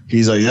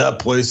 He's like, that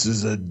place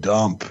is a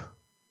dump.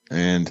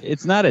 And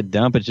it's not a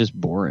dump. It's just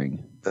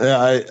boring.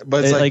 Yeah,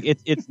 but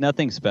it's it's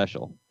nothing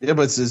special. Yeah,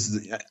 but it's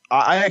just,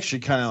 I actually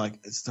kind of like,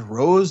 it's the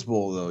Rose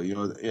Bowl though.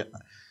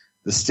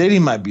 The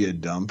stadium might be a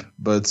dump,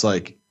 but it's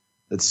like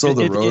it's still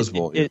the Rose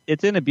Bowl.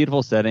 It's in a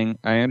beautiful setting.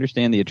 I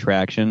understand the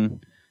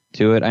attraction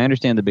to it. I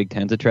understand the Big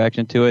Ten's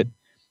attraction to it.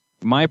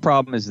 My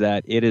problem is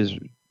that it's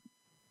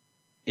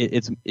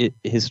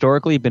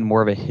historically been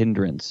more of a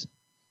hindrance,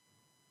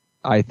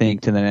 I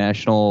think, to the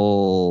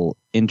national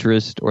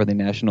interest or the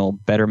national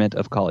betterment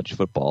of college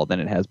football than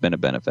it has been a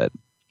benefit.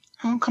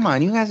 Oh, come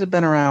on. You guys have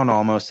been around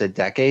almost a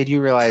decade.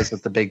 You realize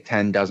that the Big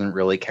Ten doesn't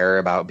really care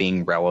about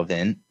being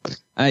relevant.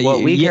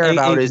 What we care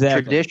about is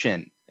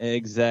tradition.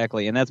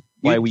 Exactly. And that's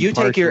why you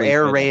take your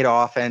air raid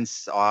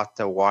offense off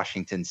to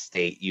Washington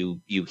State,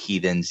 you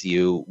heathens.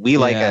 We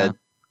like a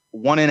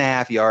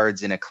 1.5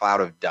 yards in a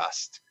cloud of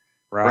dust.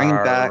 Bring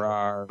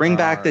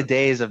back the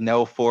days of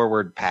no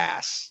forward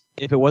pass.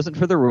 If it wasn't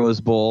for the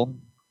Rose Bowl,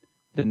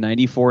 the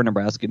 94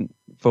 Nebraska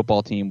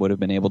football team would have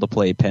been able to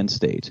play Penn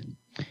State.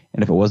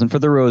 And if it wasn't for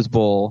the Rose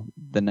Bowl,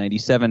 the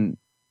 97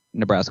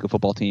 Nebraska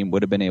football team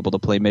would have been able to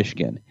play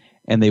Michigan.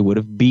 And they would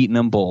have beaten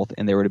them both,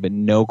 and there would have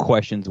been no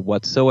questions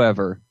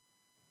whatsoever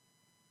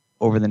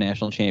over the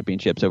national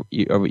championships over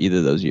either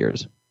of those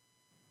years.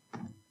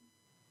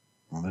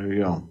 Well, there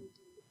you go.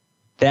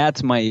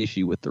 That's my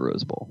issue with the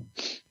Rose Bowl.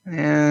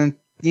 And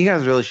you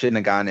guys really shouldn't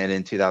have gotten it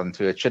in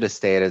 2002. It should have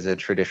stayed as a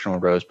traditional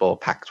Rose Bowl,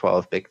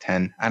 Pac-12, Big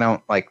Ten. I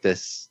don't like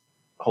this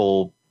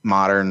whole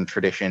modern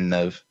tradition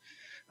of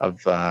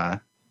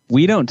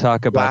we don't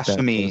talk about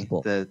blasphemy.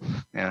 That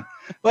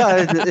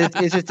Well,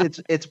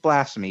 it's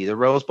blasphemy. The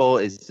Rose Bowl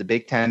is the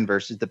Big Ten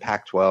versus the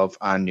Pac-12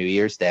 on New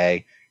Year's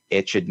Day.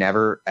 It should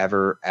never,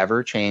 ever,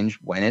 ever change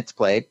when it's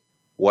played,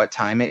 what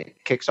time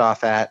it kicks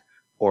off at,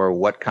 or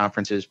what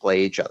conferences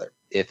play each other.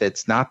 If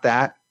it's not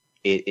that,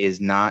 it is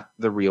not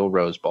the real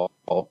Rose Bowl,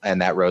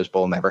 and that Rose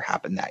Bowl never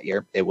happened that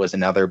year. It was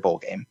another bowl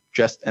game,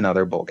 just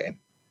another bowl game.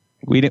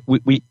 We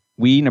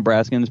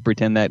Nebraskans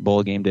pretend that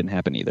bowl game didn't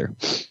happen either.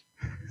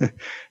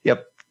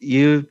 Yep.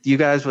 You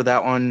guys with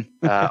that one,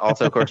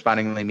 also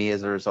correspondingly me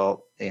as a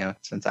result,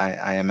 since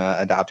I am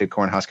an adopted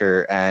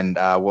Cornhusker, and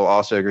we'll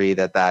also agree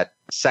that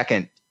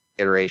second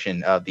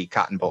iteration of the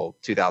Cotton Bowl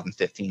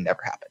 2015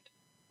 never happened.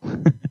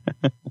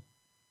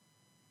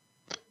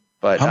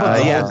 But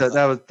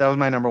that was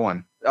my number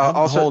one.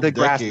 Also, the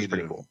grass is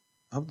pretty cool.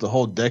 I hope the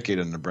whole decade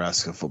of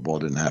Nebraska football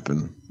didn't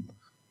happen.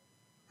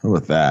 How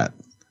about that?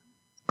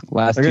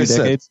 Last 2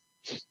 decades?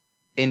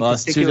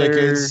 Last 2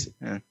 decades?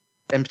 Yeah.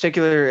 In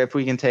particular, if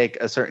we can take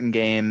a certain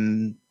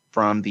game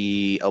from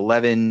the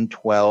 11,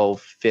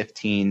 12,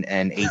 15,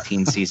 and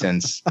 18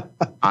 seasons,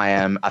 I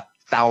am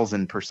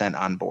 1,000%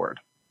 on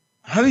board.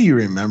 How do you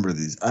remember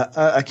these?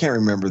 I can't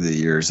remember the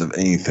years of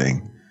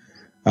anything.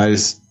 I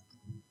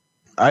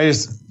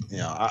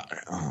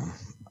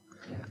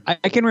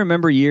can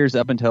remember years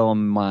up until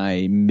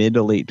my mid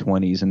to late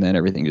 20s, and then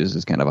everything is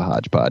just kind of a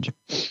hodgepodge.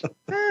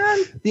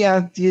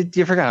 Yeah,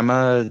 you forgot. I'm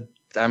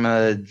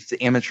a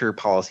amateur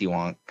policy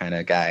wonk kind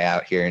of guy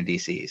out here in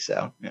DC.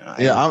 So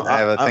I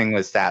have a thing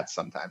with stats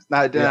sometimes.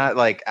 Not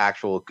like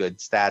actual good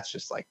stats,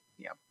 just like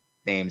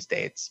names,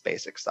 dates,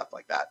 basic stuff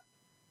like that.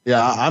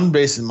 Yeah, I'm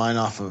basing mine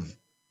off of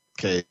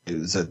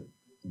is that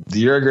the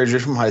year I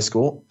graduated from high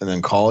school, and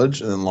then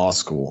college, and then law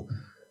school,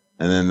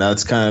 and then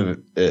that's kind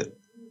of it.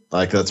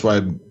 Like that's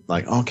why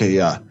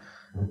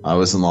I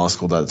was in law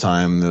school at that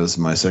time. It was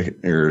my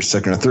second or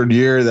third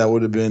year. That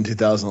would have been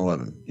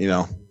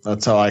 2011.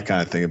 That's how I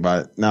kind of think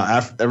about it.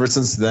 Now, ever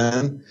since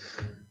then,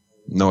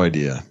 no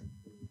idea.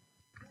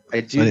 I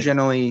do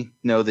generally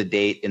know the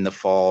date in the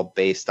fall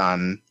based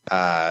on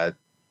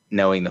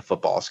knowing the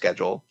football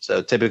schedule.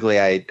 So typically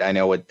I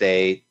know what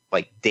date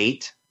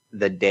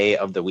the day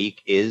of the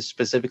week is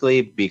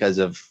specifically because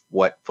of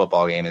what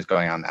football game is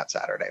going on that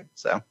Saturday.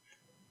 So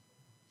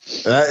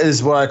that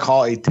is what I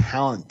call a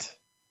talent.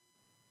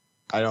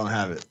 I don't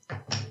have it.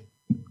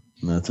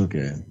 That's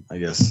okay. I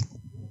guess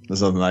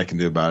there's nothing I can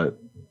do about it.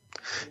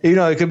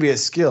 It could be a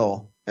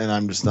skill, and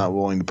I'm just not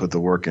willing to put the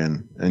work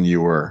in, and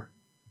you were,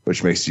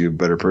 which makes you a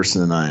better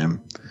person than I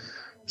am.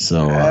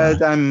 So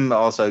I'm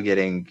also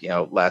getting,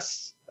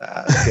 less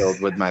skilled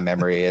with my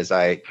memory as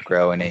I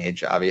grow in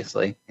age.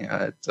 Obviously,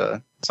 it's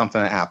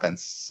something that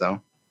happens.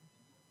 So,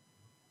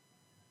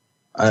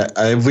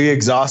 have we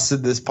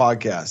exhausted this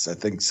podcast? I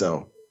think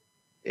so.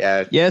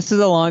 Yeah. Yeah, this is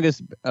the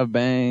longest of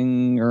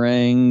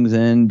bangerangs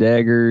and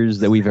daggers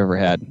that we've ever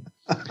had.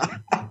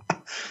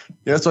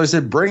 Yeah, that's why I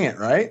said bring it,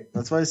 right?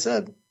 That's what I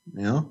said.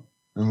 And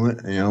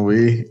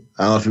we,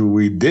 I don't know if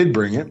we did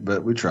bring it,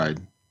 but we tried.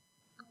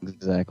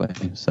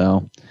 Exactly.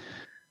 So,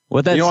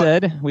 with that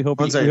said, we hope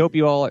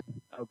you all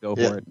go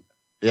for it.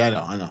 Yeah,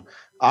 I know.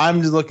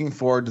 I'm just looking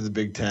forward to the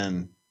Big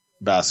Ten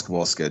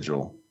basketball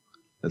schedule.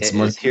 It's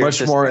much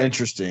more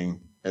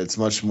interesting. It's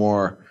much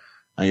more.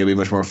 I think it'll be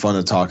much more fun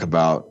to talk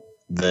about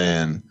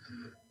than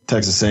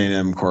Texas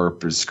A&M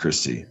Corpus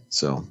Christi.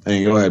 So,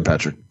 hey, go ahead,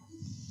 Patrick.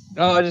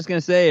 Oh, I was just going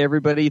to say,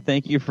 everybody,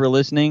 thank you for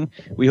listening.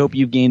 We hope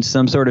you've gained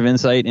some sort of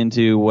insight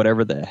into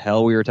whatever the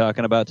hell we were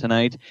talking about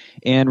tonight.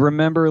 And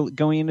remember,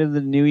 going into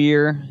the new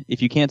year,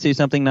 if you can't say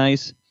something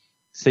nice,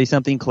 say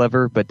something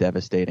clever but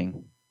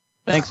devastating.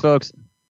 Thanks, folks.